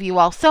 We love you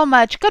all so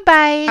much.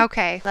 Goodbye.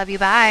 Okay, love you.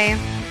 Bye.